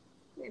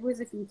it was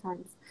a few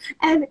times.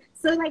 And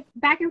so like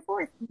back and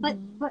forth. But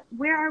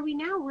where are we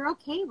now? We're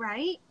okay,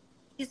 right?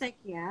 He's like,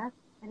 yeah.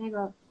 And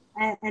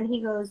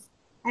he goes,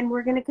 and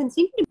we're going to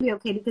continue to be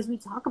okay because we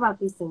talk about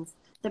these things.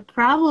 The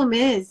problem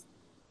is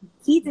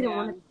he didn't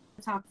want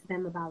to talk to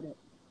them about it.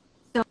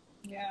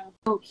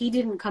 So he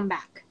didn't come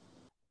back.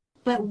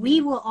 But we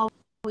will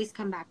always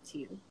come back to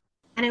you.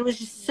 And it was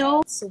just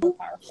so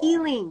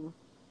healing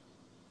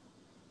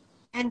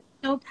and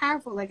so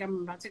powerful. Like,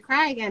 I'm about to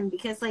cry again,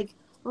 because like,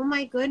 oh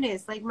my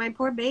goodness, like my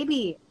poor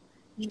baby.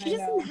 She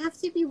doesn't have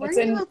to be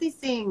worried about these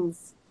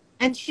things.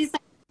 And she's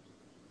like,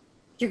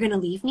 you're going to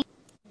leave me?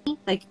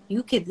 Like,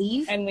 you could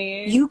leave? And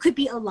leave. You could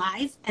be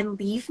alive and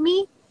leave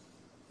me?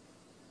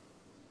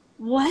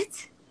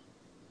 What?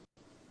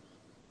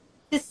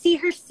 To see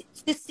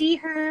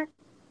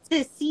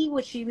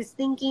what she was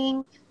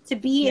thinking, to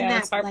be in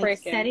that like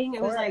setting,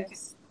 it was like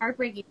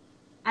heartbreaking.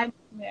 I'm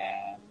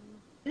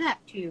do that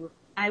to you.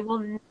 I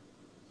will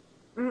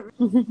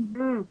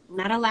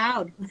not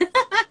allowed.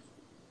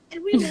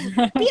 And we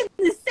will be in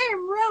the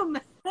same room,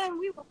 and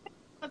we will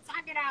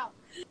talk it out.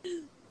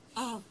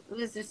 Oh, it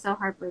was just so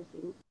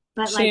heartbreaking.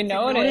 But she like,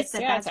 noticed,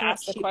 to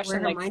ask the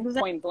question like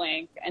point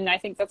blank, and I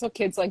think that's what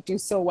kids like do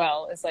so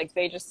well, is like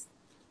they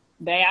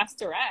ask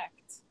direct.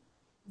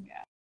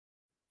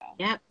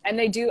 Yeah. And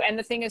they do, and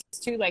the thing is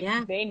too, like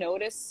they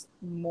notice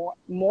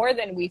more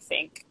than we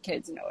think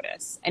kids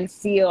notice, and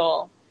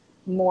feel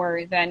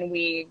more than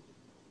we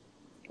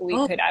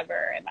could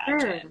ever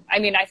imagine. Sure. I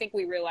mean, I think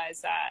we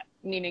realize that,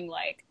 meaning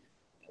like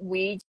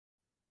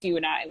you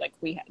and I, like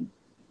we had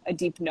a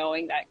deep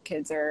knowing that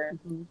kids are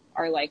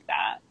like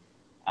that.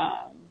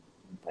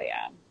 But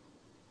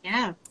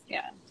yeah.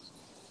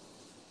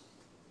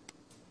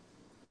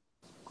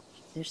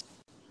 There's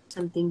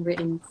something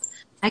written.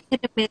 I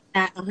could admit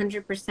that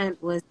 100%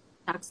 was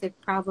a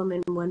toxic problem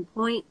in one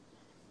point,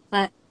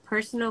 but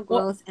personal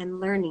growth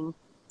and learning.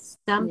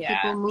 Some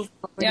people move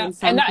forward, and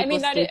some people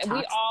stay toxic.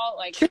 We all,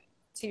 like,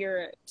 to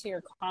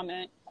your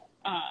comment,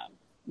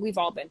 we've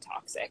all been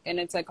toxic, and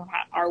it's like,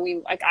 are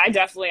we, like, I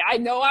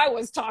know I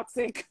was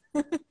toxic.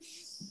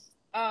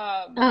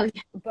 Oh,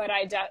 yeah. But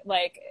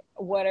like,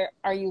 what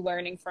are you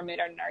learning from it,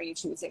 and are you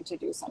choosing to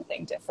do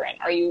something different?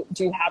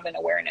 Do you have an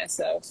awareness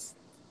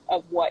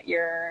of what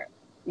your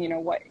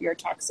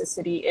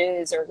toxicity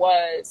is or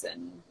was,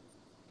 and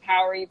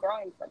how are you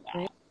growing from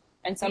that?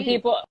 And some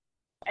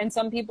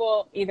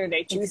people either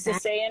they choose to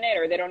stay in it,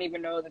 or they don't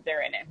even know that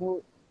they're in it.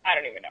 I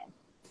don't even know.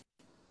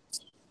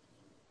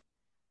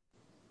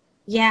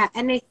 Yeah,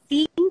 and I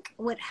think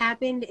what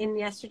happened in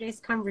yesterday's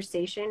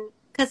conversation,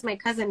 because my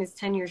cousin is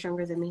 10 years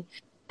younger than me,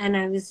 and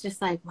I was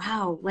just like,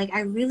 wow, like,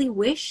 I really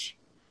wish,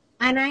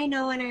 and I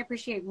know and I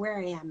appreciate where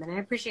I am, and I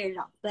appreciate it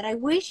all, but I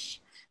wish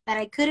that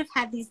I could have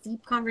had these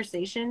deep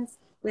conversations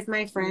with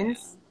my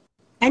friends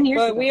 10 years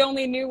ago. But we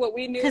only knew what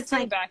we knew too,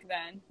 like, back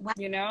then,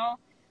 you know?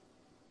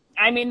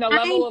 I mean, the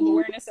level of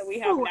awareness that we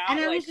have now,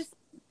 and like, just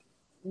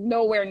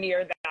nowhere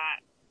near that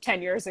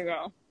 10 years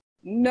ago.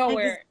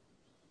 Nowhere.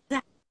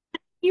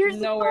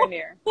 Nowhere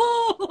near.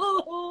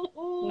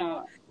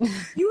 No.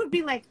 You would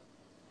be like,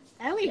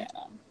 Ellie,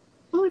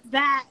 who is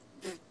that?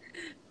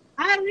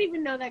 I don't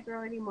even know that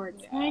girl anymore.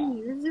 10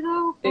 years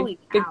ago? Holy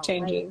cow. Big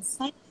changes.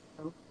 Like,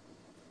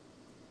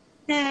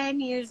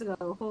 10 years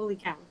ago. Holy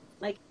cow.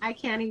 Like, I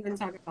can't even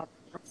talk about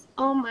this.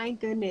 Oh my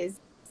goodness.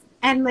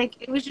 And like,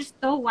 it was just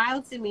so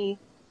wild to me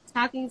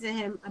talking to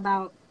him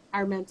about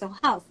our mental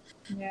health,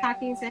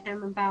 talking to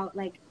him about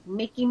like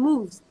making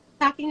moves,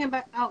 talking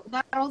about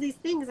all these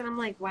things. And I'm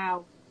like,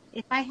 wow,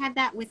 if I had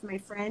that with my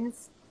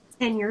friends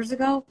 10 years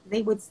ago,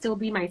 they would still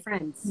be my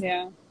friends.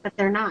 Yeah. But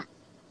they're not.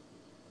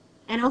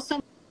 And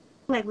also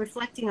like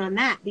reflecting on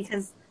that,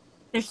 because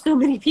there's so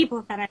many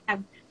people that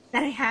I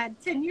had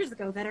 10 years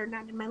ago that are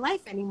not in my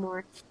life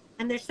anymore.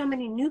 And there's so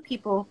many new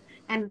people.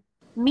 And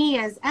me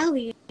as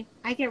Ellie,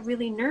 I get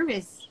really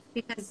nervous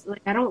because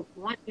like, I don't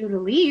want you to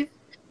leave.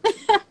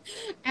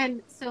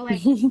 And so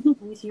like, you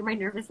hear my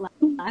nervous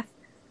laugh.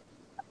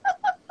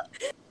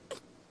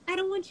 I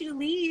don't want you to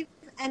leave.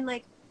 And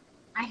like,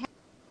 I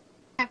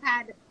have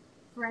had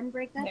friend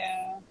breakups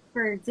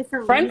for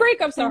different friend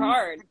breakups are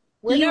hard.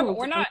 We're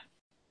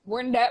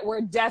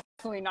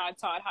definitely not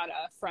taught how to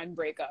friend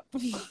breakup.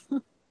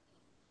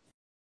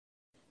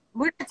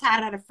 We're not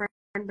taught how to friend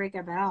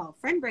breakup at all.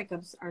 Friend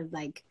breakups are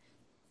like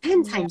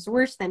 10 times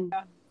worse than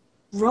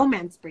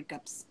romance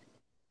breakups.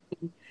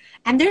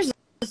 And there's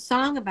a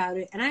song about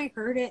it, and I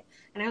heard it,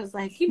 and I was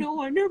like, I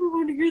never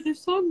want to hear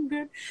this song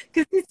again,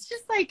 because it's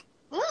just like,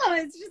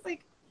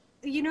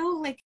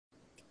 like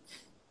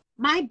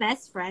my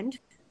best friend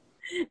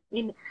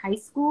in high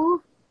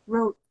school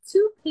wrote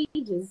 2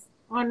 pages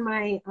on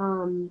my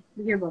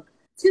yearbook.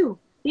 2.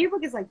 The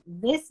yearbook is like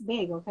this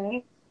big,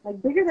 okay,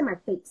 like bigger than my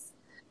face,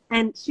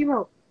 and she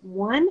wrote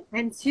 1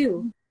 and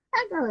 2.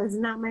 That girl is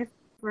not my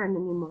friend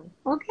anymore,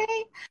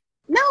 okay?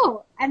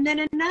 No. And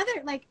then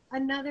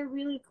another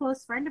really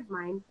close friend of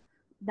mine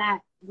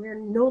that we're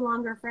no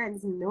longer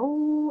friends,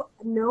 no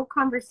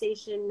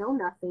conversation, no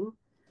nothing.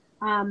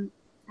 I'm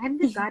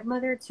the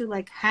godmother to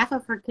like half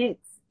of her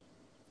kids,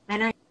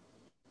 and I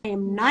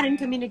am not in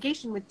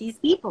communication with these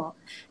people.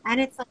 And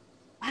it's like,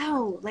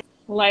 wow, like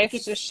life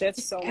just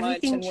shifts so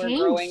much, and we're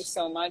growing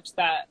so much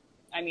that,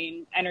 I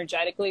mean,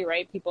 energetically,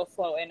 right? People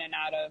flow in and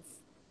out of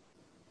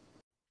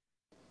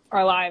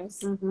our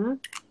lives. Mm-hmm.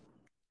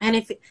 And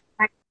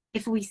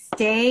if we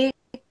stay,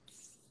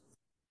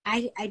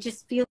 I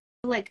just feel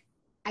like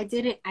I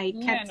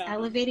kept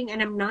elevating,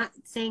 and I'm not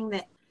saying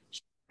that,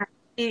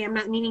 I'm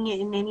not meaning it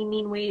in any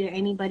mean way to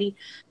anybody.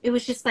 It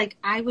was just like,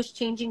 I was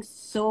changing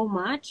so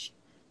much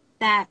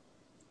that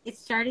it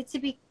started to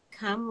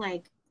become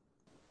like,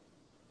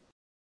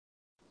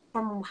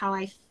 from how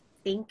I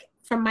think,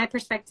 from my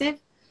perspective,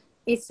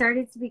 it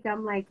started to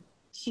become like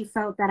she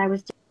felt that I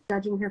was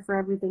judging her for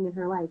everything in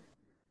her life.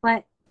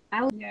 But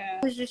I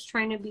was just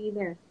trying to be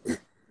there,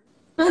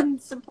 and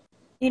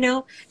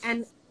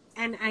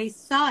I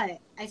saw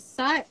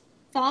it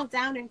fall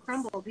down and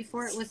crumble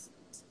before it was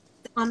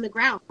on the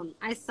ground.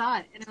 I saw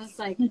it, and I was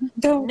like,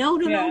 no.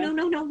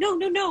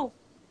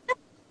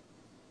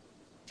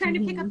 Trying to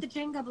pick up the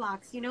Jenga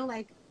blocks,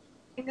 like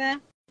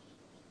Jenga,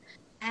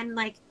 and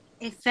like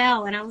it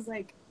fell, and I was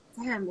like,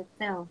 damn, it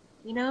fell,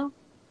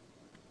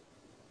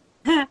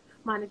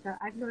 Monica,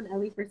 I've known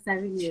Ellie for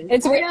 7 years.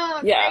 It's weird.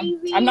 Yeah,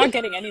 crazy. I'm not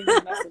getting any of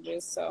these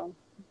messages, so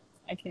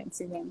I can't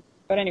see them.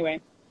 But anyway.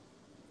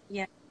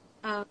 Yeah.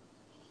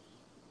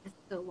 It's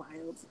so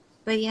wild.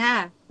 But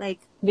yeah, like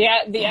the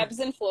ebbs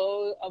and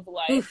flows of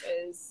life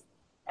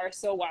are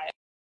so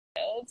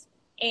wild,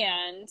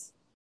 and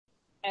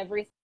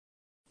everything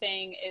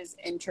is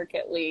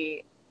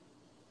intricately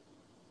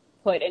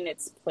put in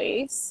its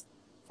place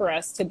for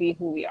us to be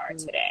who we are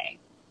today.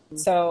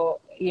 So,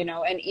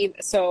 and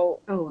even so,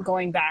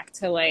 going back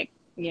to like,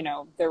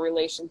 the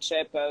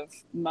relationship of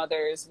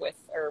mothers with,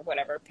 or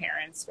whatever,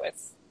 parents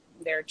with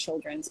their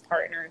children's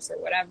partners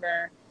or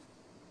whatever.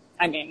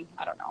 I mean,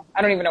 I don't know.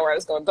 I don't even know where I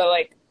was going, but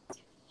like,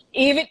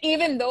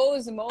 even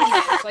those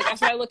moments, like,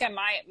 if I look at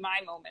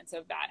my moments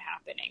of that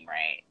happening,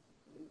 right?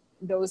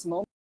 those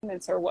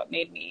moments are what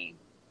made me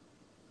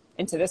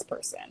into this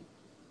person.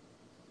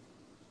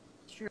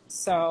 True.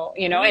 So,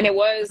 you know, and it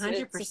was,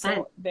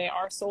 100%. they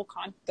are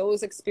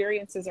those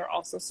experiences are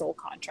also soul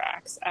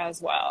contracts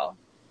as well.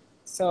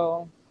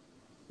 So.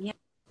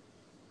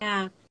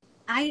 Yeah.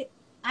 I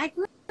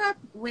grew up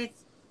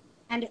with,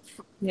 and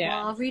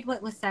well, I'll read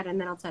what was said and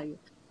then I'll tell you.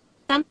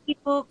 Some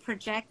people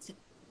project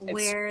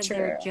where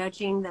they're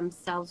judging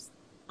themselves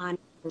on,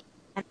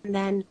 and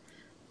then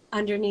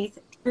underneath,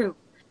 true.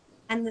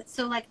 And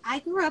so, like, I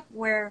grew up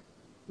where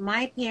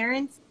my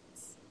parents,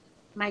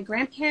 my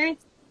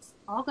grandparents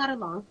all got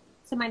along,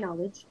 to my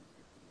knowledge.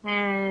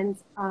 And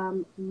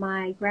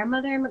my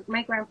grandmother,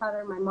 my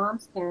grandfather, my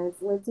mom's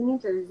parents lived in New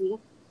Jersey.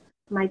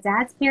 My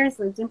dad's parents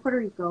lived in Puerto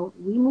Rico.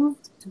 We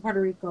moved to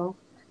Puerto Rico,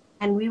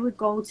 and we would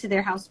go to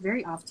their house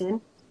very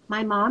often.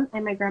 My mom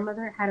and my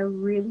grandmother had a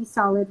really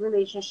solid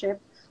relationship.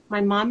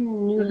 My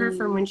mom knew her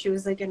from when she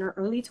was like in her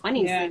early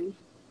 20s, like,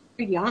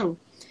 pretty young.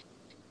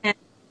 And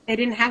they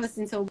didn't have us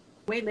until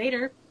way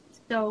later.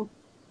 So,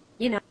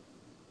 you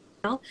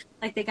know,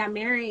 like they got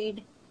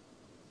married.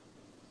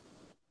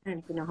 I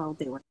don't even know how old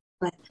they were,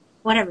 but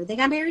whatever. They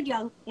got married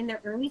young in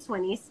their early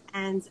 20s,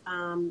 and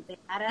they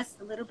had us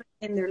a little bit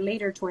in their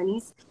later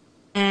 20s.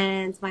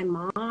 And my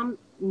mom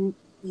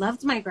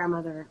loved my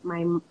grandmother.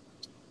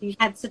 She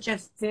had such a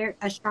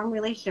strong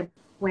relationship.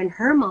 When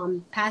her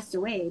mom passed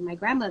away, my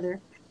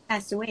grandmother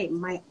passed away,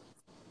 my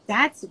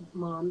dad's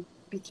mom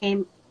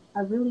became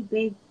a really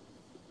big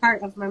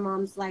part of my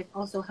mom's life,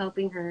 also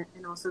helping her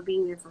and also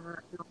being there for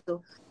her and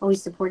also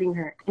always supporting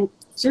her. And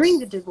during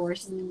the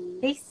divorce,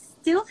 they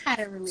still had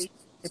a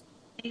relationship.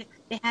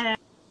 They had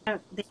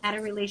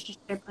a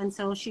relationship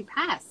until she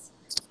passed.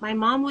 My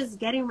mom was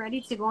getting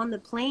ready to go on the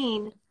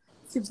plane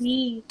to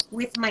be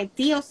with my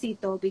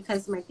tiocito,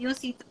 because my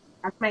tiocito,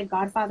 that's my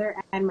godfather,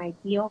 and my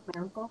tío,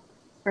 my uncle,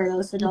 for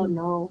those who don't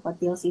know what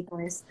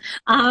tiocito is.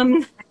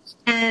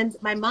 And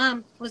my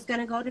mom was going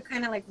to go to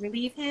kind of like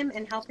relieve him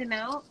and help him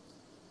out.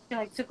 She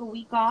like took a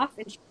week off,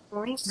 and she was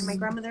going, and my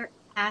grandmother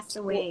passed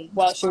away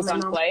while she was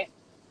on flight.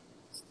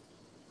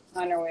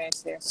 On her way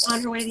to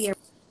the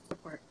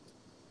airport.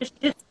 She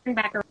just turned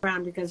back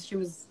around because she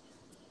was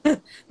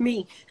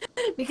me.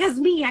 Because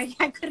me,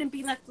 I couldn't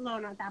be left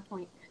alone at that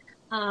point.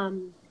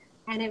 And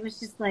it was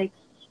just like,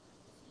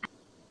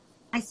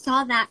 I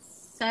saw that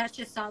such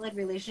a solid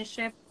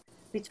relationship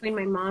between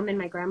my mom and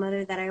my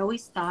grandmother that I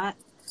always thought,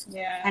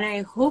 and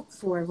I hope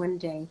for one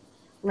day,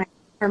 like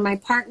for my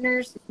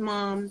partner's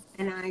mom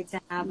and I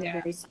to have a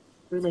very solid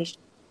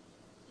relationship.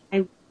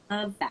 I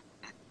love that,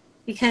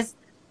 because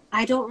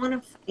I don't want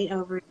to fight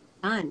over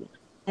fun.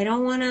 I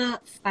don't want to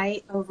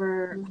fight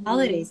over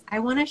holidays. I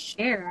want to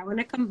share. I want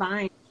to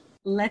combine.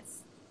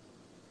 Let's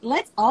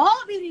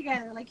all be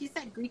together. Like you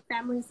said, Greek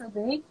family is so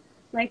big.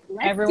 Like,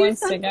 let's everyone's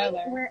do something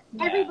together where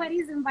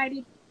everybody's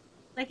invited.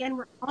 Like, and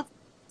we're all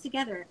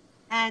together.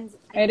 And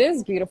it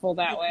is beautiful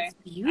that way. It's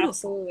beautiful.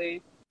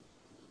 Absolutely.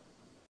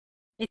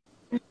 It's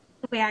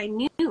the way I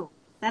knew.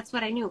 That's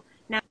what I knew.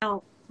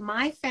 Now,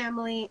 my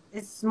family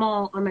is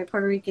small on my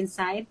Puerto Rican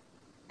side,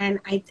 and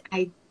I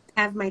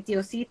have my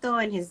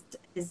tiocito and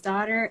his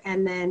daughter,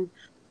 and then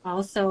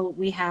also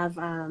we have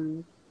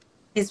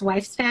his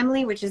wife's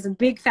family, which is a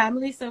big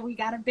family. So we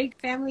got a big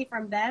family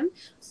from them.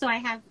 So I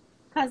have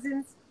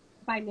cousins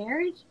by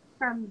marriage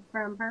from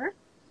her,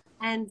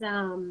 and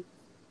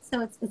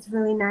so it's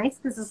really nice,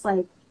 because it's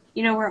like,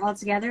 you know, we're all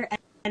together,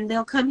 and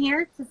they'll come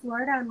here to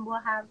Florida, and we'll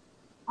have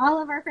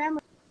all of our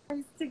families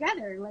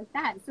together like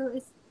that. So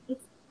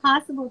it's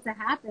possible to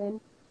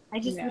happen. I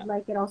just would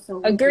like it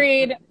also.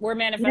 Agreed. We're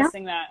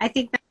manifesting that. I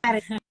think that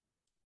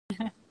is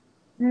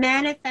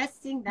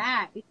manifesting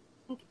that.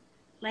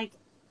 Like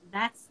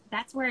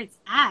that's where it's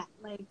at.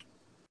 Like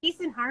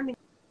peace and harmony.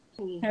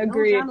 Agreed.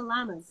 No drama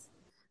llamas.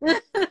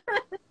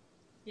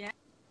 Yeah.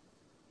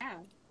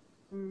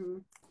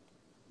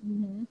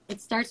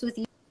 It starts with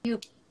you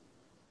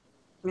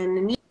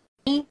and me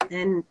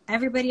and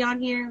everybody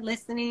on here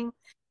listening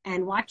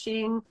and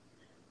watching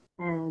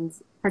and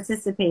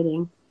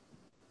participating.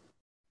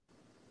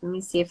 Let me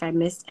see if I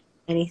missed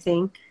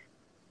anything.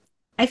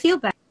 I feel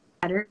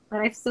better, but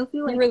I still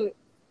feel like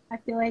I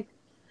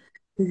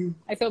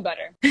feel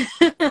better.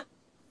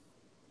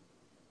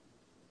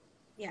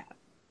 Yeah.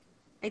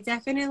 I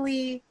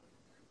definitely,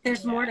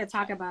 there's more to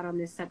talk about on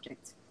this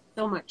subject.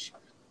 So much.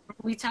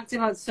 We talked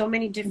about so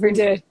many different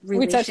relationships.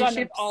 We touched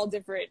on all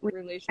different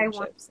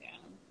relationships.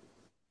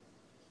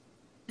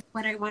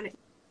 What I wanted.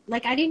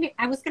 Like,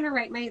 I was going to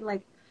write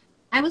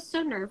I was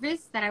so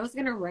nervous that I was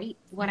going to write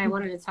what I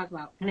wanted to talk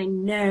about. And I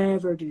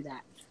never do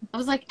that. I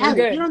was like,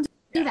 Ellie, you don't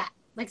do that.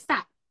 Like,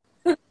 stop.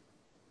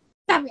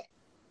 Stop it.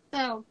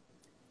 So,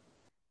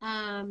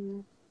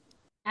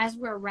 as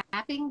we're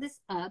wrapping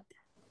this up,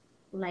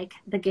 like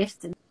the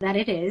gift that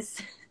it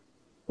is,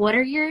 what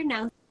are your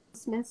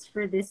announcements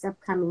for this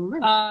upcoming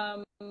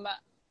month?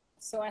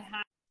 So I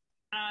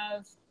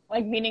have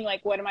like, meaning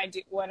like, what am I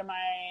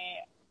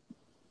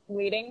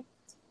leading?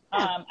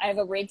 I have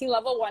a Reiki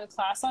level 1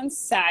 class on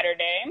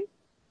Saturday.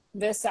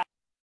 This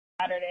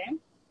Saturday.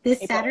 This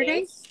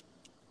Saturday? 8th.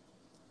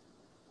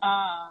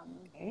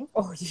 Okay.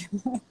 Oh,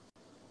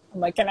 I'm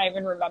like, can I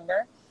even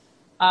remember?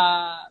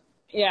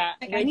 Yeah,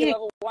 Like, Reiki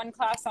level 1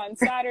 class on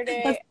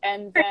Saturday,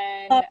 and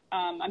then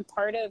I'm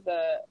part of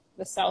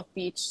the South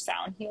Beach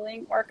Sound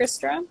Healing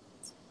Orchestra,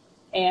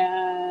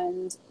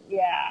 and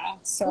yeah,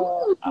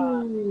 so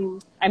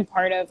I'm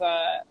part of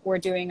we're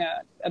doing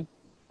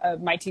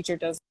my teacher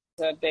does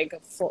a big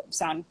full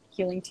sound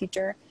healing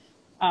teacher.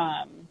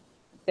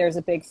 There's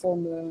a big full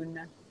moon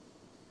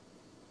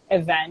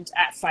event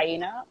at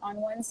Faina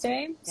on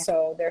Wednesday. Yeah.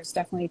 So there's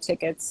definitely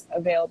tickets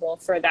available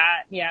for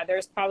that. Yeah,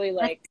 there's probably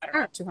like, I don't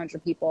know,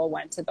 200 people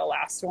went to the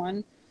last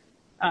one.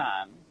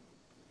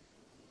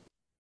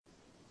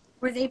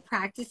 Were they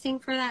practicing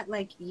for that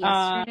like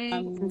yesterday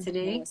and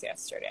today? It was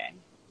yesterday.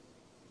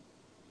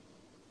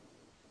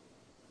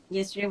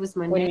 Yesterday was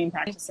Monday. What do you mean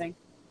practicing?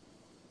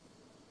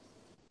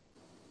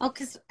 Oh,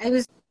 because it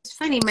was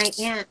funny. My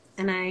aunt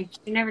and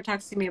she never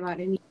talks to me about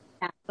any of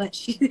that, but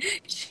she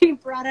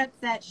brought up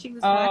that she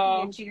was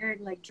walking and she heard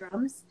like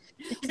drums.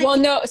 Well,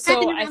 no,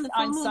 so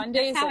on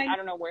Sundays, I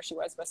don't know where she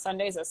was, but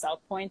Sundays at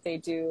South Point, they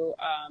do,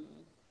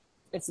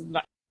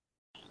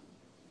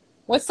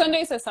 what's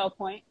Sundays at South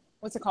Point?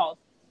 What's it called?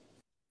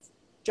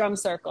 Drum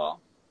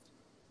circle.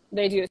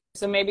 They do.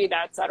 So maybe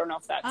that's, I don't know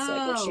if that's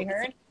like what she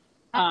heard.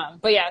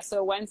 But yeah,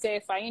 so Wednesday,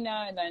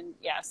 Faina, and then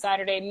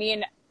Saturday, me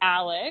and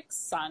Alex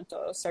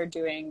Santos are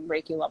doing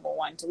Reiki level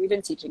 1. So we've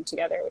been teaching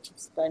together, which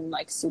has been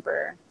like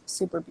super,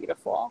 super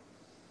beautiful.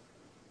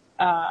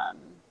 Yeah.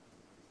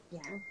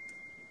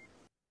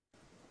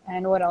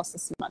 And what else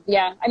this month?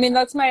 Yeah, I mean,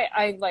 that's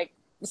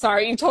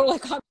sorry, you totally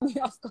caught me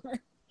off guard.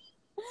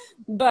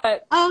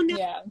 But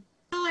yeah.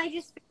 No, I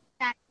just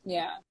that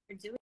doing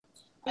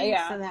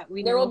so that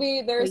we there will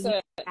be there's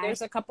a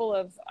couple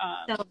of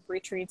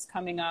retreats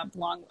coming up,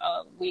 long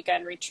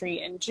weekend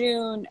retreat in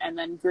June, and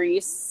then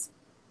Greece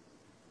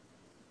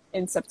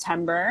in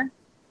September.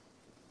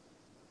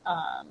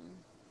 Yeah.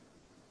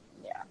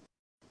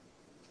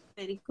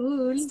 Very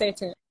cool. Stay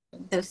tuned.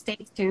 So stay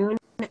tuned.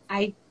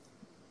 I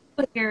will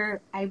put your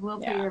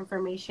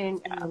information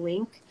in the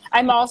link.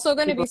 I'm also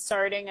going to be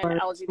starting an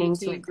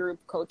LGBT group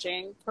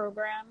coaching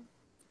program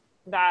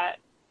that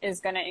is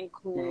going to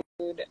include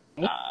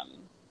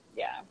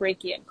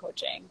Reiki and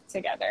coaching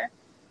together.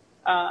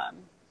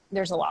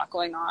 There's a lot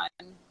going on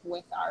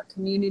with our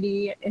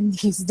community in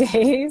these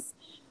days.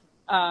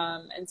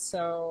 And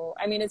so,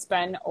 I mean, it's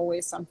been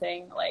always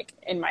something like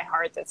in my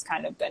heart that's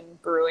kind of been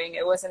brewing.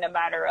 It wasn't a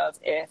matter of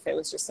if, it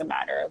was just a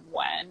matter of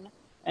when.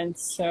 And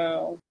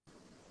so,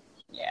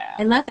 yeah.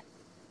 I love it.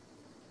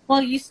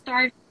 Well, you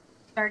started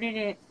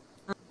it,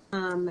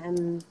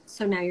 and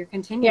so now you're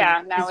continuing.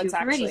 Yeah, now it's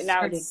launching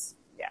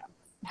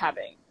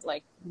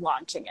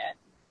it.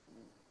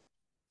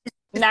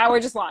 Now we're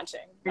just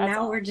launching.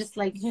 Now we're just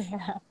like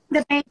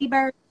the baby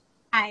bird.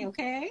 Hi,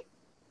 okay?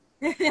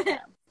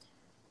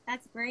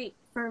 That's great.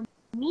 For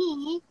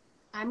me,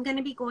 I'm going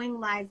to be going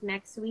live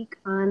next week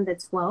on the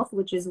 12th,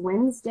 which is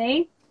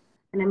Wednesday.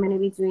 And I'm going to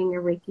be doing a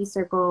Reiki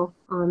circle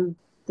on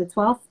the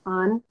 12th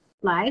on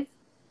live.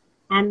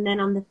 And then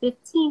on the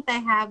 15th, I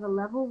have a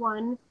level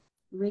 1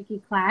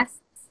 Reiki class,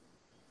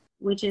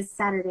 which is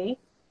Saturday.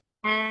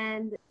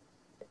 And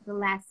the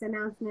last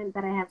announcement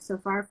that I have so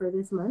far for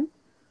this month,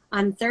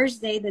 on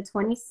Thursday, the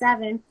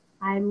 27th,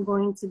 I'm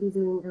going to be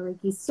doing a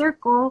Reiki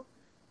circle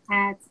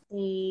at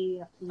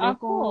a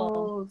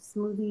local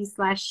smoothie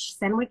 /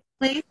 sandwich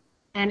place.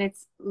 And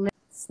it's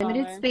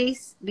limited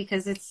space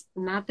because it's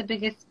not the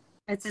biggest,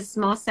 it's a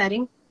small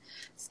setting.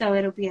 So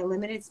it'll be a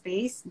limited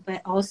space,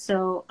 but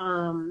also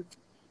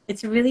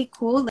it's really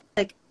cool.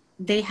 Like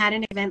they had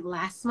an event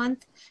last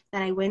month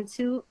that I went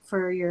to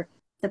for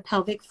the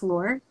pelvic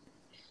floor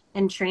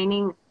and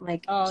training,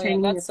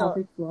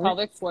 pelvic floor.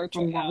 Pelvic floor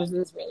training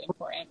is really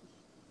important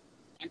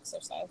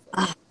exercise.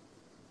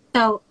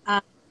 So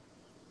I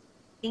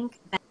think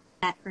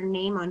that her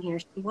name on here,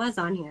 she was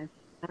on here.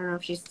 I don't know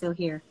if she's still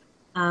here.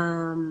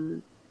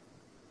 Her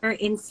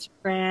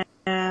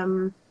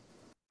Instagram,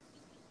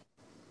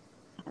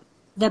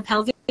 the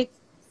pelvic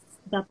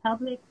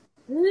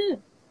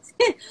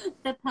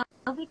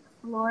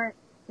floor,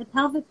 the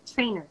pelvic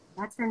trainer.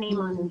 That's her name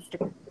on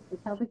Instagram. The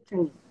pelvic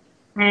trainer,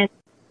 and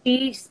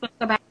she spoke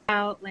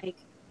about like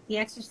the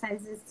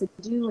exercises to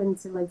do and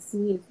to like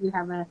see if you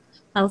have a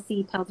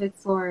healthy pelvic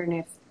floor and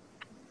if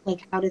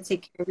like how to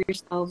take care of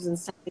yourselves and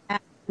stuff like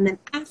that. And then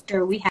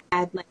after we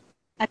had like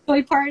a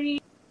toy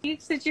party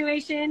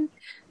situation,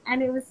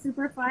 and it was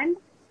super fun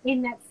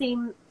in that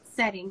same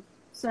setting.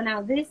 So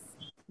now this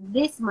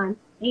month,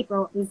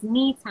 April, is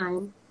me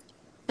time.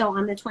 So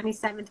on the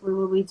 27th, we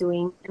will be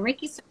doing a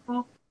Reiki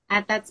circle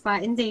at that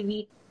spot in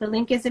Davie. The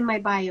link is in my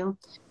bio,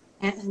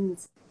 and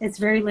it's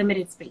very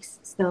limited space.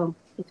 So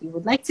if you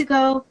would like to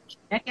go,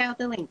 check out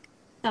the link.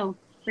 So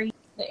for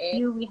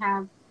you, we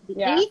have the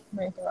 8th.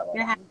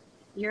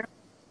 You're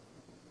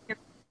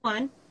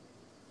one,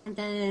 and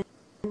then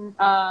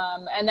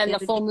the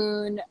full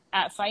moon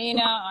at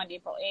Faina on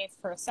April 8th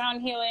for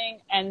sound healing,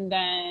 and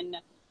then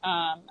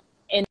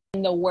in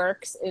the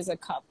works is a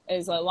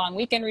long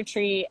weekend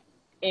retreat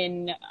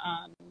in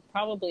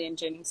probably in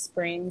Ginny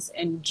Springs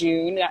in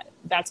June.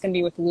 That's going to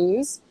be with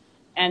Luz.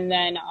 And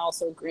then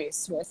also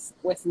Greece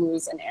with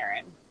Luz and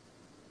Aaron.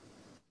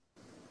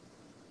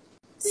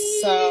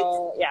 Sweet.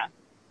 So, yeah.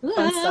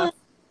 Fun stuff.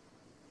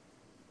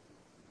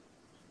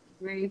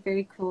 Very,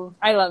 very cool.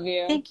 I love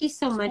you. Thank you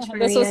so much,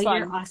 Maria. This was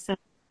fun. You're awesome.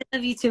 I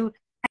love you too.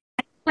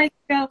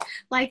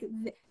 Like,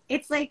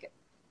 it's like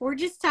we're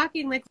just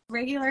talking like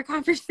regular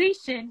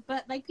conversation,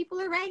 but like people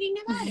are writing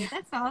about it.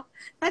 That's all.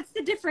 That's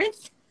the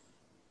difference.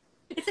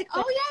 It's like,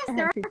 oh yes,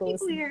 there are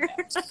people here.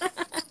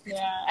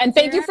 Yeah, and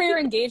thank you for your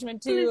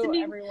engagement too,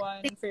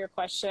 everyone, for your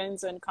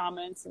questions and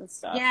comments and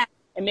stuff. Yeah,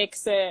 it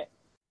makes it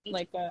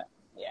like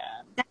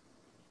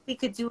we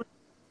could do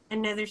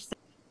another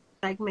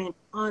segment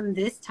on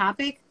this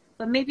topic,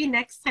 but maybe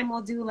next time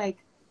we'll do like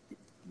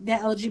the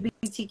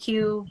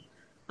LGBTQ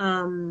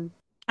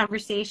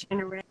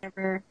conversation or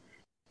whatever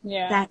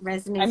that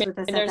resonates with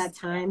us at that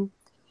time.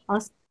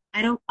 Also,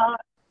 I don't call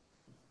it.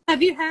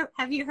 Have you heard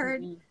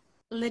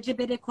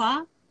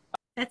LGBTQ?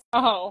 That's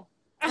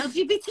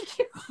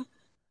LGBTQ.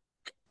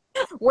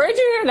 Where'd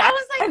you hear that? I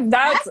was like,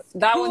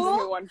 that cool. One's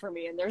a new one for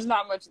me, and there's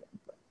not much.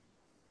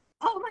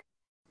 Oh my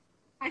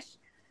gosh.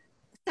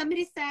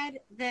 Somebody said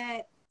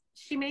that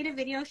she made a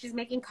video, she's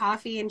making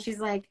coffee, and she's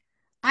like,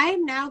 I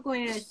am now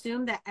going to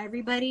assume that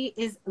everybody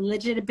is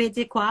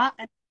LGBTQ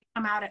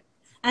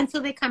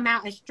until they come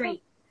out as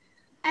straight.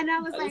 And I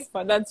was like,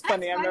 that's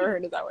funny. I've never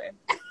heard it that way.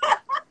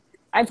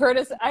 I've heard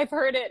it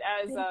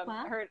as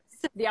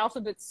the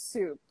alphabet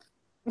soup.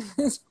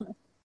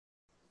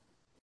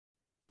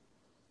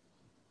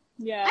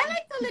 Yeah. I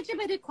like the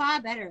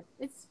LGBTQ better.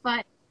 It's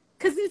fun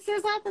because it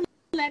says all the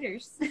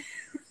letters.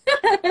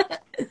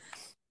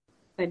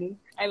 Funny.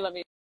 I love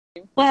you.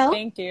 Well,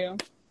 thank you,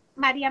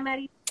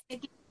 Maria.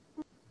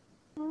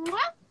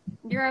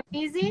 You're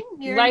amazing.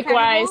 You're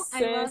likewise, incredible.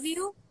 sis. I love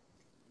you.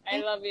 I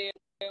love you.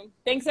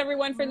 Thanks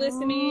everyone for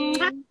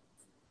listening.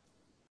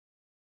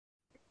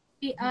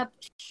 Be up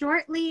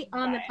shortly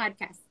on the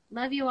podcast.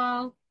 Love you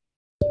all.